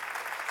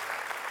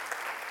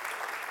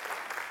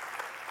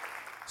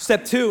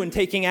 Step 2 in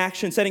taking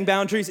action, setting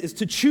boundaries, is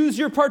to choose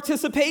your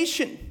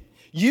participation.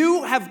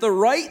 You have the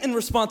right and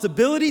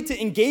responsibility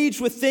to engage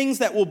with things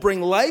that will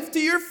bring life to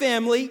your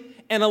family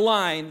and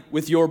align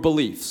with your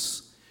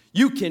beliefs.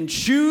 You can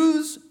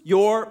choose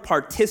your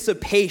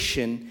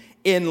participation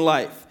in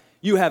life.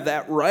 You have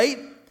that right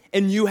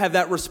and you have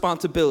that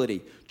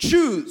responsibility.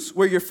 Choose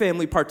where your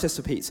family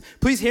participates.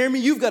 Please hear me.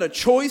 You've got a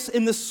choice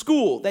in the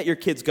school that your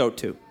kids go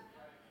to.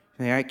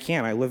 Hey, I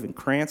can't. I live in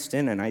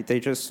Cranston, and they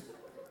just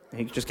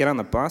get on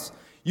the bus.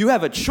 You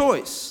have a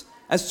choice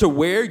as to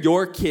where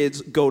your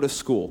kids go to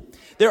school.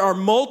 There are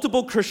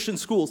multiple Christian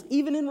schools,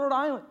 even in Rhode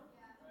Island,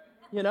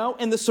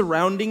 and the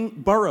surrounding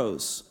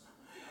boroughs.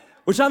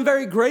 which I'm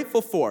very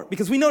grateful for,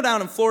 because we know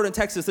down in Florida and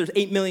Texas, there's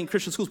 8 million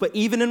Christian schools, but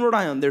even in Rhode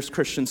Island, there's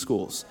Christian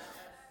schools.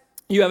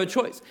 You have a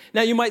choice.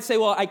 Now, you might say,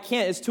 well, I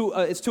can't,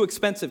 it's too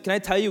expensive. Can I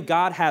tell you,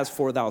 God has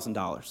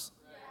 $4,000.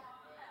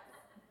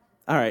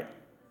 All right,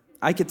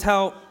 I could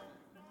tell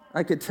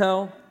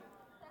that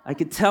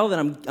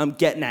I'm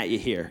getting at you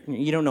here.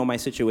 You don't know my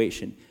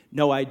situation.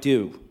 No, I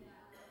do.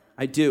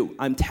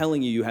 I'm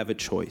telling you, you have a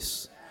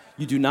choice.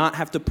 You do not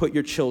have to put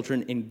your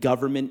children in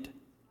government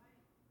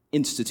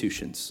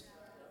institutions.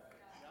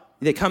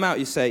 They come out,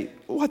 you say,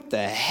 what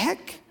the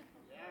heck?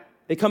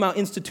 They come out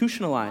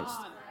institutionalized.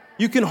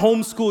 You can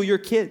homeschool your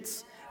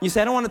kids. You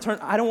say, I don't want to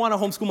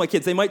homeschool my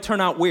kids. They might turn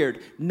out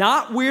weird.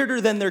 Not weirder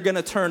than they're going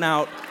to turn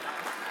out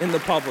in the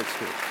public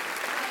school.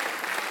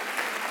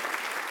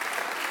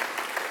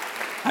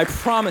 I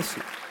promise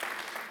you.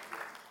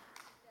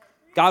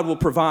 God will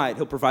provide.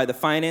 He'll provide the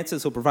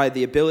finances. He'll provide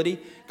the ability.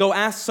 Go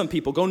ask some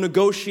people. Go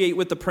negotiate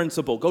with the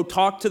principal. Go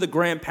talk to the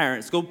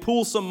grandparents. Go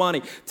pool some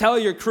money. Tell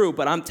your crew.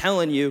 But I'm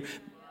telling you,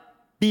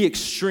 be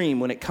extreme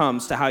when it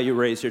comes to how you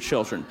raise your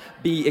children.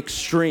 Be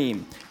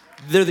extreme.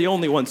 They're the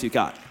only ones you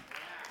got.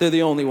 They're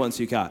the only ones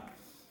you got.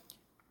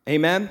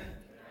 Amen?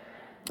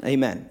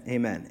 Amen.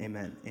 Amen.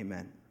 Amen.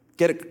 Amen.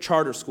 Get a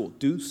charter school.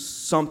 Do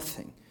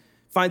something.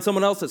 Find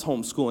someone else that's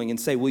homeschooling and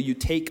say, will you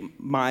take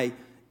my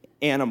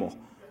animal?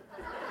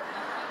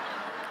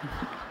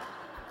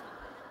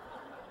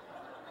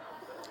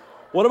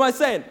 What am I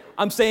saying?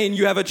 I'm saying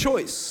you have a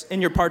choice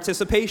in your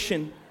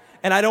participation.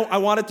 And I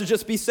want it to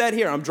just be said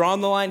here. I'm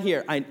drawing the line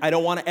here. I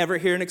don't want to ever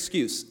hear an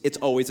excuse. It's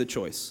always a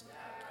choice.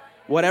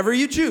 Whatever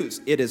you choose,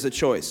 it is a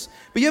choice.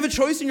 But you have a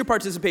choice in your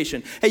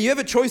participation. Hey, you have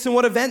a choice in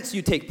what events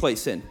you take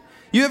place in.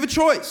 You have a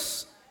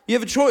choice. You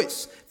have a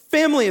choice.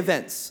 Family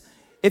events.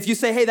 If you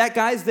say, hey, that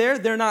guy's there,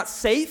 they're not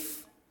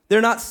safe.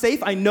 They're not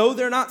safe. I know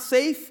they're not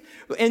safe.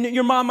 And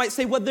your mom might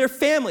say, well, they're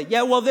family.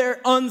 Yeah, well, they're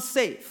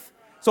unsafe.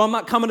 So I'm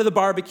not coming to the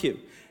barbecue.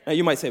 Now,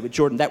 you might say, but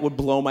Jordan, that would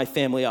blow my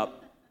family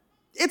up.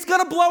 It's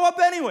going to blow up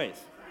anyways.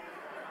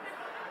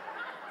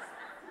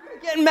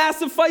 You're getting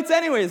massive fights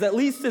anyways. At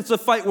least it's a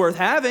fight worth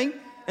having,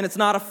 and it's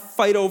not a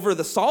fight over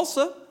the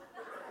salsa.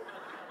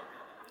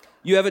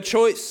 You have a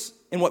choice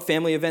in what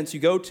family events you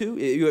go to.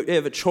 You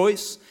have a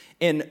choice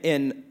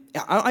in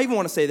I even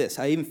want to say this.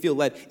 I even feel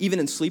led, even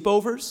in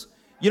sleepovers.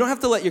 You don't have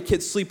to let your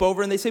kids sleep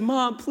over and they say,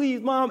 Mom,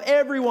 please, Mom,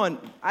 everyone.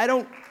 I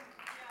don't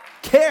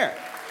care.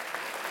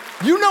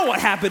 You know what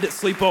happened at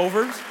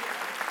sleepovers.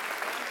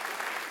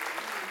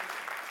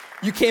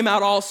 You came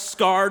out all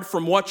scarred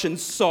from watching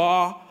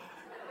Saw.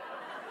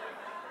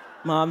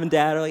 Mom and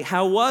Dad are like,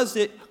 how was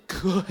it?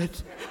 Good.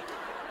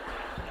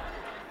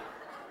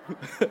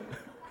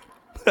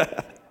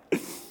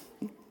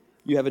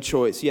 You have a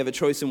choice. You have a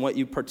choice in what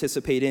you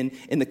participate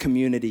in the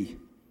community,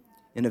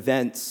 in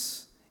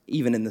events,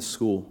 even in the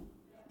school.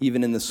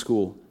 Even in the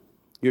school.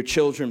 Your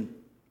children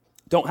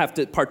don't have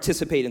to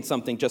participate in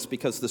something just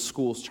because the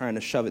school's trying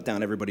to shove it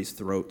down everybody's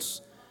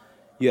throats.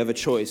 You have a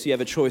choice. You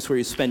have a choice where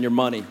you spend your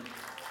money.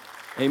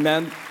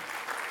 Amen?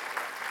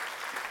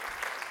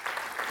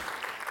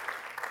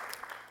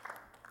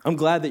 I'm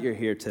glad that you're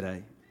here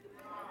today.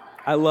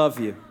 I love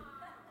you.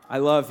 I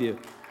love you.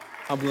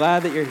 I'm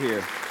glad that you're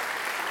here.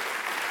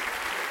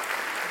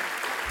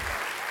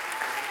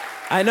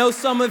 I know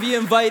some of you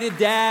invited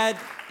Dad,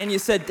 and you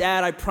said,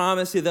 Dad, I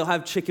promise you they'll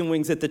have chicken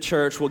wings at the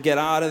church. We'll get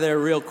out of there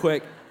real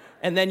quick.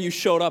 And then you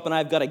showed up, and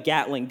I've got a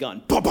Gatling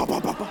gun. Bah, bah, bah,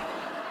 bah, bah.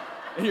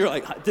 And you're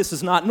like, this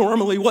is not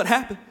normally what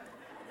happened.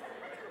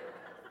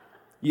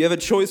 You have a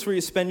choice where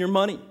you spend your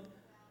money.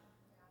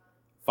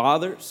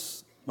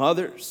 Fathers,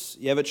 mothers,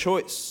 you have a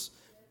choice.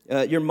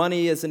 Your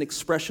money is an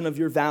expression of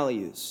your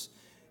values.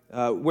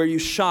 Where you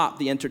shop,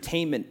 the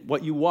entertainment,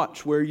 what you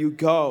watch, where you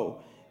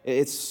go.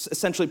 It's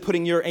essentially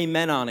putting your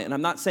amen on it. And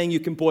I'm not saying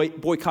you can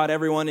boycott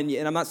everyone,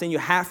 and I'm not saying you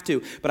have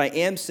to, but I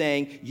am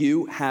saying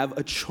you have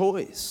a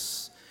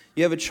choice.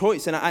 You have a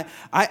choice. And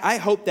I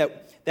hope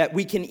that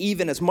we can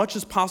even, as much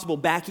as possible,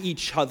 back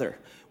each other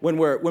when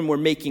we're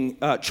making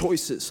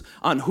choices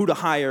on who to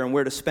hire and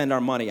where to spend our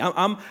money.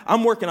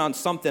 I'm working on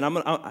something.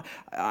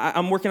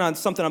 I'm working on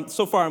something.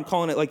 So far, I'm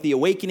calling it like the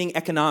Awakening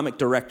Economic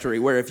Directory,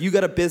 where if you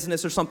got a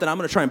business or something, I'm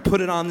going to try and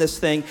put it on this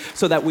thing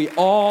so that we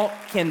all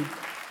can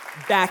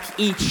back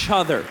each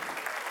other.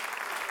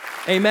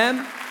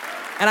 Amen?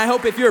 And I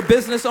hope if you're a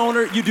business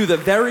owner, you do the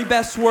very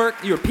best work.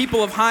 You're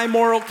people of high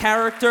moral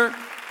character.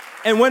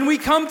 And when we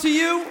come to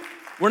you,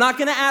 we're not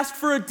going to ask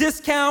for a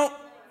discount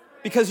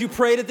because you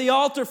prayed at the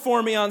altar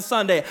for me on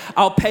Sunday.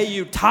 I'll pay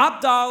you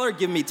top dollar,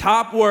 give me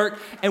top work,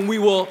 and we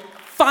will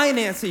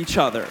finance each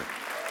other.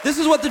 This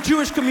is what the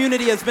Jewish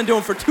community has been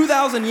doing for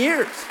 2,000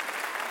 years.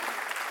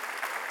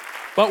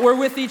 But we're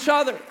with each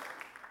other.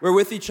 We're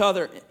with each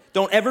other.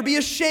 Don't ever be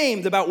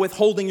ashamed about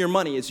withholding your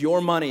money. It's your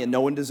money and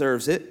no one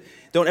deserves it.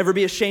 Don't ever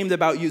be ashamed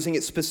about using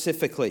it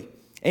specifically.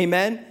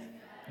 Amen?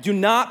 Do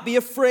not be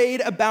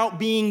afraid about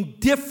being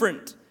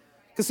different.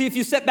 Because see, if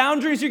you set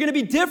boundaries, you're going to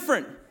be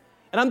different.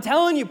 And I'm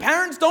telling you,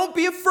 parents, don't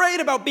be afraid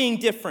about being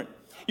different.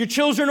 Your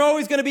children are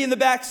always going to be in the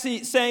back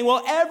seat saying,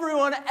 well,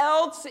 everyone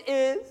else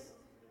is.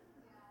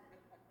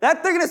 They're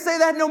going to say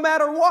that no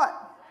matter what.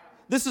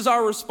 This is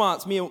our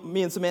response, me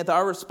and Samantha,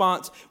 our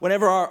response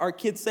whenever our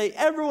kids say,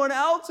 everyone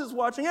else is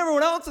watching,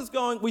 everyone else is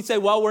going, we say,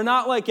 well, we're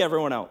not like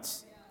everyone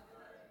else.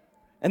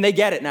 And they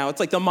get it now.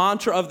 It's like the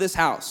mantra of this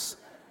house.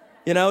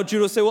 You know,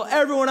 Judah will say, well,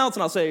 everyone else.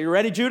 And I'll say, are you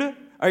ready, Judah?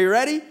 Are you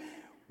ready?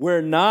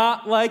 We're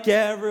not like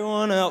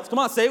everyone else. Come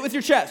on, say it with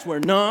your chest. We're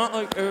not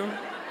like everyone.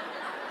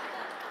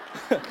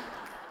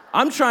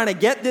 I'm trying to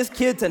get this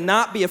kid to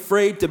not be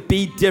afraid to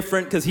be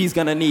different because he's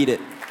going to need it.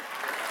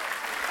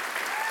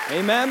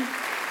 Amen?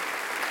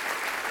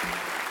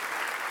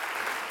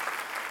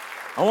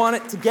 I want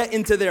it to get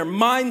into their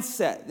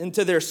mindset,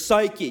 into their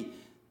psyche,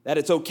 that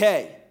it's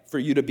okay for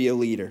you to be a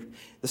leader.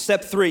 The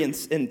step 3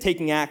 in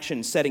taking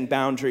action, setting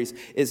boundaries,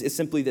 is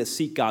simply this: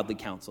 seek godly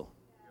counsel.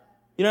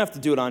 You don't have to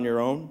do it on your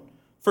own.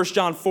 1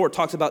 John 4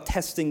 talks about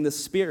testing the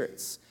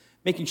spirits,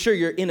 making sure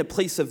you're in a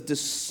place of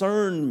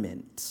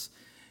discernment,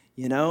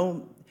 you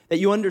know, that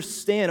you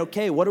understand,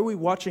 okay, what are we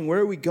watching? Where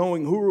are we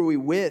going? Who are we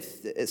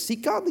with?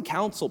 Seek godly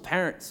counsel,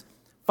 parents,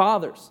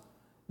 fathers.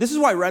 This is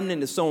why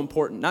Remnant is so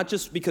important, not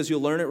just because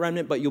you'll learn at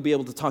Remnant, but you'll be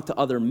able to talk to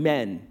other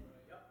men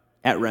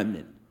at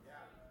Remnant.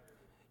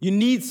 You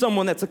need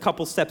someone that's a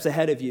couple steps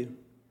ahead of you.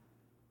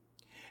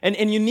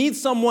 And you need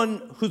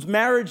someone whose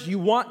marriage you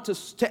want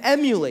to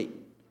emulate.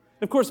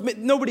 Of course,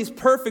 nobody's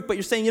perfect, but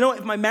you're saying, you know what,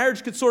 if my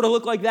marriage could sort of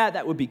look like that,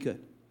 that would be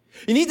good.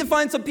 You need to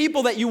find some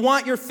people that you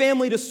want your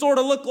family to sort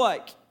of look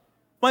like.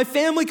 My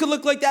family could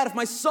look like that. If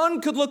my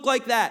son could look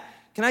like that.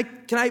 Can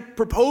I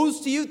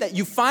propose to you that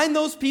you find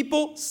those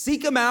people,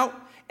 seek them out,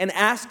 and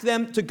ask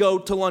them to go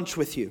to lunch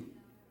with you.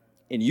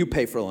 And you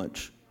pay for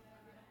lunch.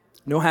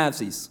 No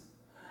halvesies.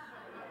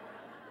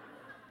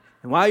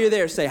 And while you're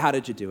there, say, how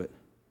did you do it?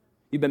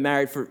 You've been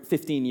married for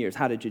 15 years.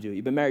 How did you do it?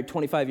 You've been married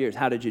 25 years.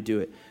 How did you do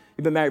it?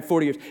 You've been married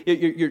 40 years.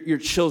 Your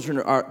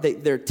children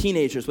they're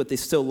teenagers, but they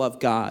still love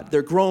God.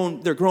 They're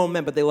grown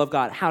men, but they love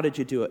God. How did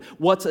you do it?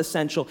 What's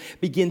essential?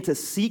 Begin to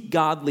seek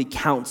godly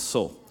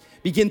counsel.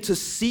 Begin to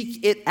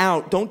seek it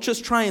out. Don't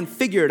just try and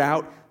figure it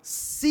out.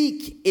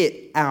 Seek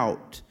it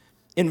out.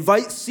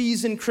 Invite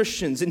seasoned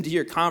Christians into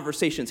your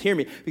conversations. Hear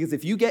me, because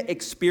if you get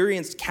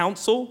experienced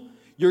counsel,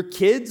 your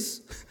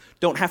kids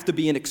don't have to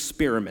be an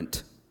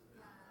experiment,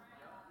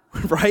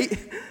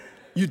 right?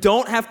 You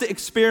don't have to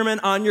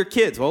experiment on your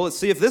kids. Well, let's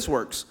see if this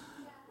works.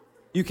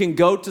 You can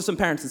go to some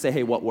parents and say,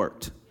 hey, what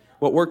worked?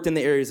 What worked in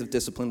the areas of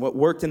discipline? What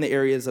worked in the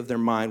areas of their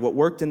mind? What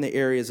worked in the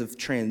areas of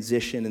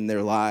transition in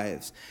their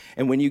lives?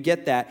 And when you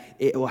get that,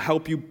 it will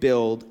help you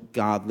build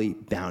godly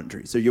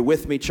boundaries. Are you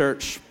with me,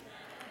 church?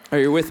 Are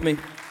you with me?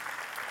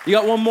 You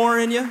got one more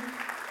in you?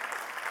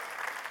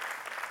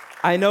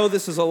 I know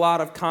this is a lot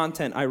of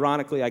content.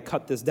 Ironically, I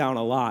cut this down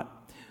a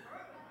lot.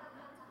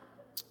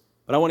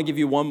 But I want to give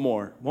you one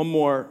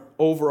more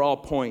overall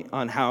point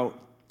on how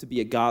to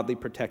be a godly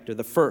protector.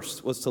 The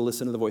first was to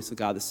listen to the voice of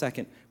God. The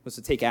second was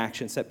to take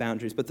action, set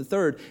boundaries. But the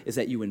third is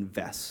that you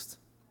invest.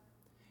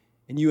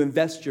 And you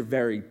invest your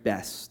very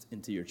best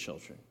into your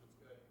children.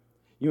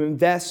 You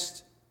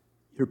invest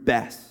your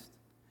best.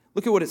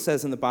 Look at what it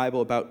says in the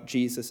Bible about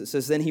Jesus. It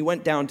says, then he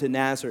went down to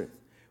Nazareth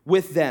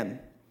with them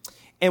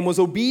and was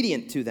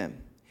obedient to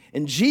them.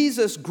 And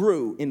Jesus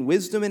grew in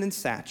wisdom and in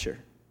stature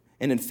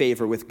and in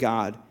favor with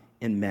God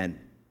and men.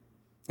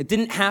 It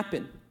didn't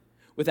happen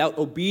without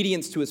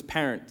obedience to his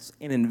parents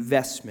and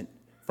investment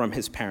from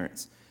his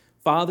parents.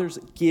 Fathers,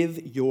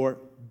 give your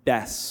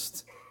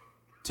best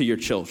to your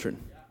children,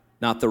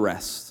 not the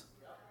rest.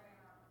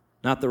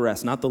 Not the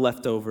rest, not the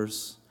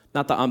leftovers,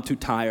 not the I'm too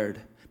tired,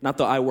 not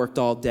the I worked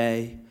all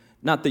day,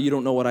 not that you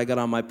don't know what I got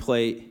on my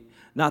plate,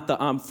 not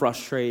that I'm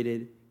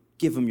frustrated.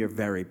 Give them your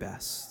very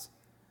best.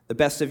 The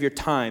best of your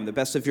time, the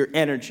best of your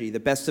energy, the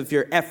best of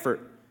your effort,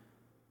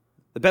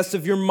 the best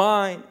of your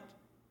mind,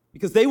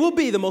 because they will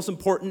be the most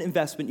important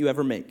investment you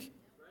ever make.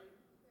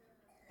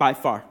 By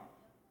far.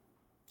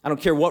 I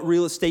don't care what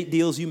real estate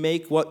deals you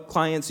make, what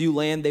clients you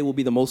land, they will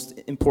be the most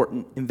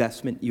important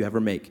investment you ever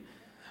make.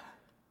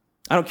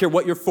 I don't care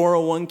what your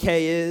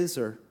 401k is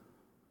or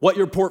what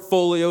your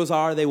portfolios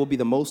are, they will be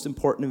the most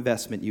important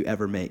investment you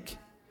ever make.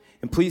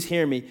 And please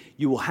hear me,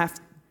 you will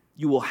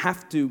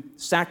have to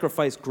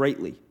sacrifice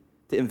greatly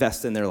to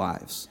invest in their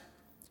lives.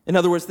 In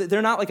other words,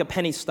 they're not like a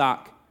penny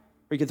stock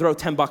where you can throw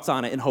 $10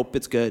 on it and hope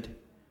it's good.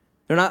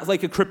 They're not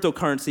like a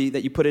cryptocurrency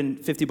that you put in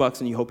 $50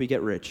 and you hope you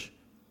get rich.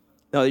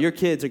 No, your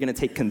kids are going to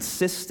take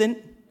consistent,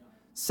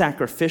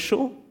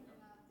 sacrificial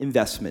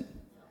investment.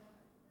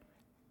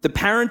 The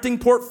parenting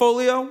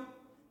portfolio,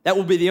 that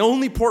will be the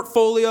only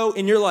portfolio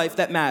in your life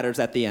that matters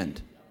at the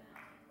end.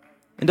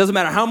 It doesn't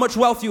matter how much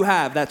wealth you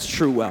have, that's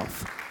true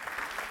wealth.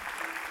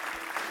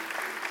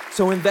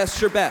 So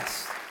invest your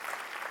best.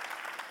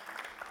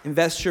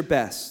 Invest your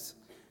best.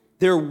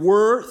 They're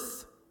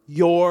worth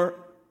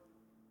your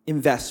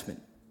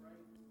investment.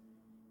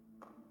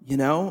 You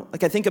know,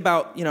 like I think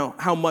about,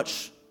 how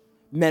much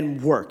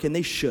men work, and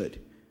they should.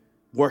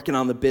 Working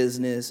on the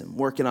business and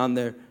working on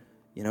their,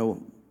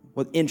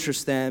 what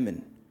interests them,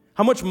 and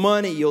how much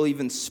money you'll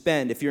even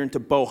spend if you're into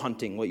bow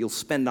hunting, what you'll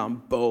spend on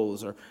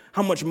bows, or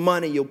how much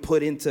money you'll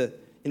put into,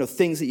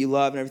 things that you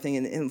love and everything,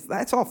 and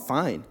that's all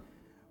fine.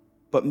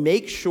 But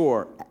make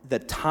sure the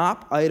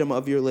top item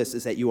of your list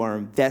is that you are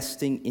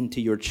investing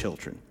into your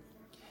children.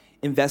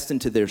 Invest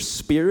into their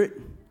spirit,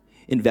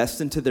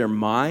 invest into their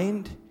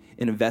mind,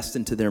 and invest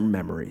into their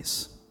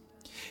memories.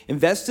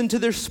 Invest into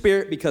their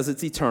spirit because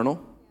it's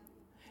eternal.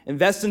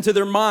 Invest into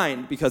their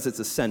mind because it's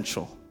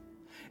essential.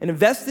 And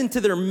invest into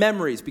their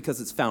memories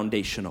because it's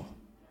foundational.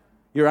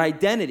 Your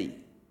identity,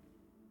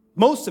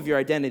 most of your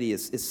identity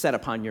is set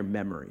upon your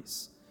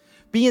memories.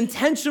 Be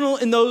intentional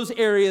in those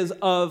areas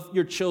of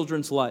your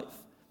children's life.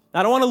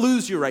 I don't want to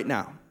lose you right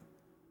now.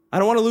 I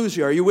don't want to lose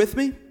you. Are you with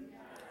me?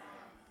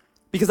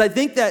 Because I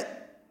think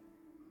that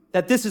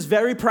this is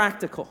very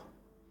practical.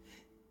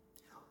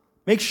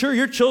 Make sure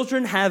your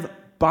children have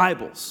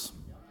Bibles.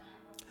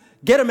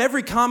 Get them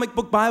every comic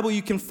book Bible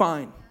you can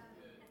find.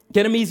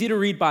 Get them easy to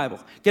read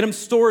Bible. Get them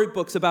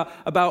storybooks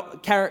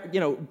about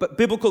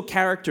biblical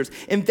characters.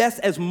 Invest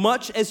as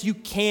much as you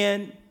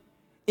can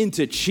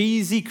into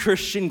cheesy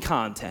Christian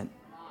content.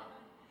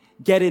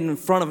 Get it in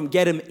front of them.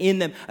 Get them in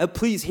them.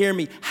 Please hear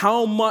me.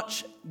 How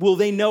much will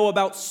they know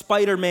about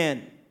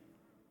Spider-Man?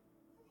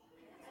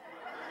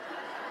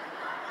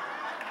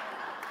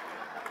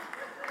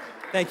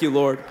 Thank you,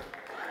 Lord.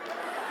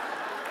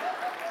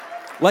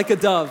 Like a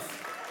dove.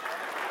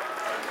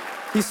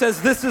 He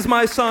says, "This is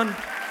my son."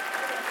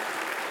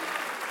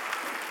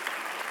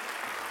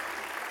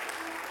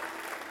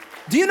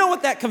 Do you know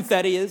what that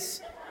confetti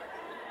is?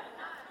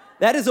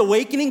 That is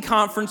Awakening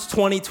Conference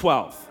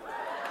 2012.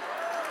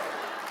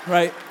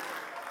 Right?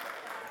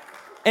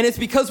 And it's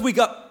because we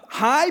got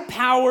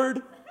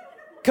high-powered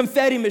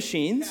confetti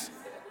machines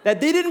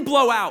that they didn't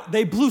blow out.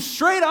 They blew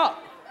straight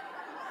up.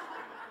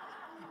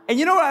 And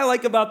you know what I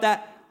like about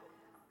that?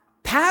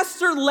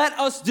 Pastor let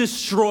us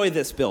destroy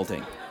this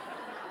building.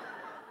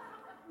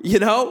 Do you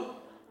know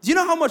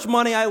how much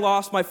money I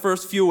lost my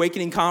first few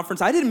Awakening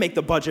Conference? I didn't make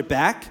the budget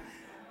back.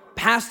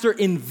 Pastor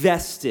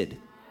invested.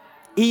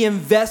 He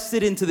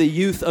invested into the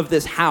youth of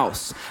this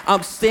house.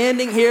 I'm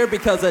standing here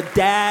because a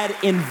dad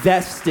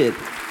invested.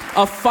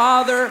 A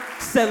father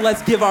said,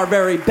 let's give our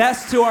very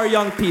best to our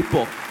young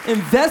people.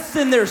 Invest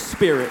in their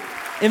spirit.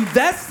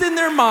 Invest in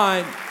their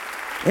mind.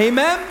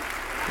 Amen?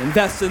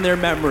 Invest in their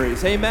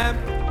memories. Amen?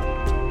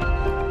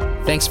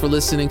 Thanks for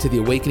listening to the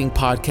Awakening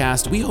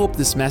Podcast. We hope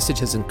this message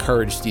has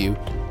encouraged you.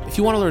 If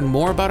you want to learn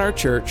more about our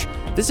church,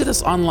 visit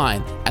us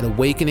online at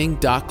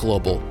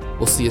awakening.global.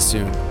 We'll see you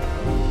soon.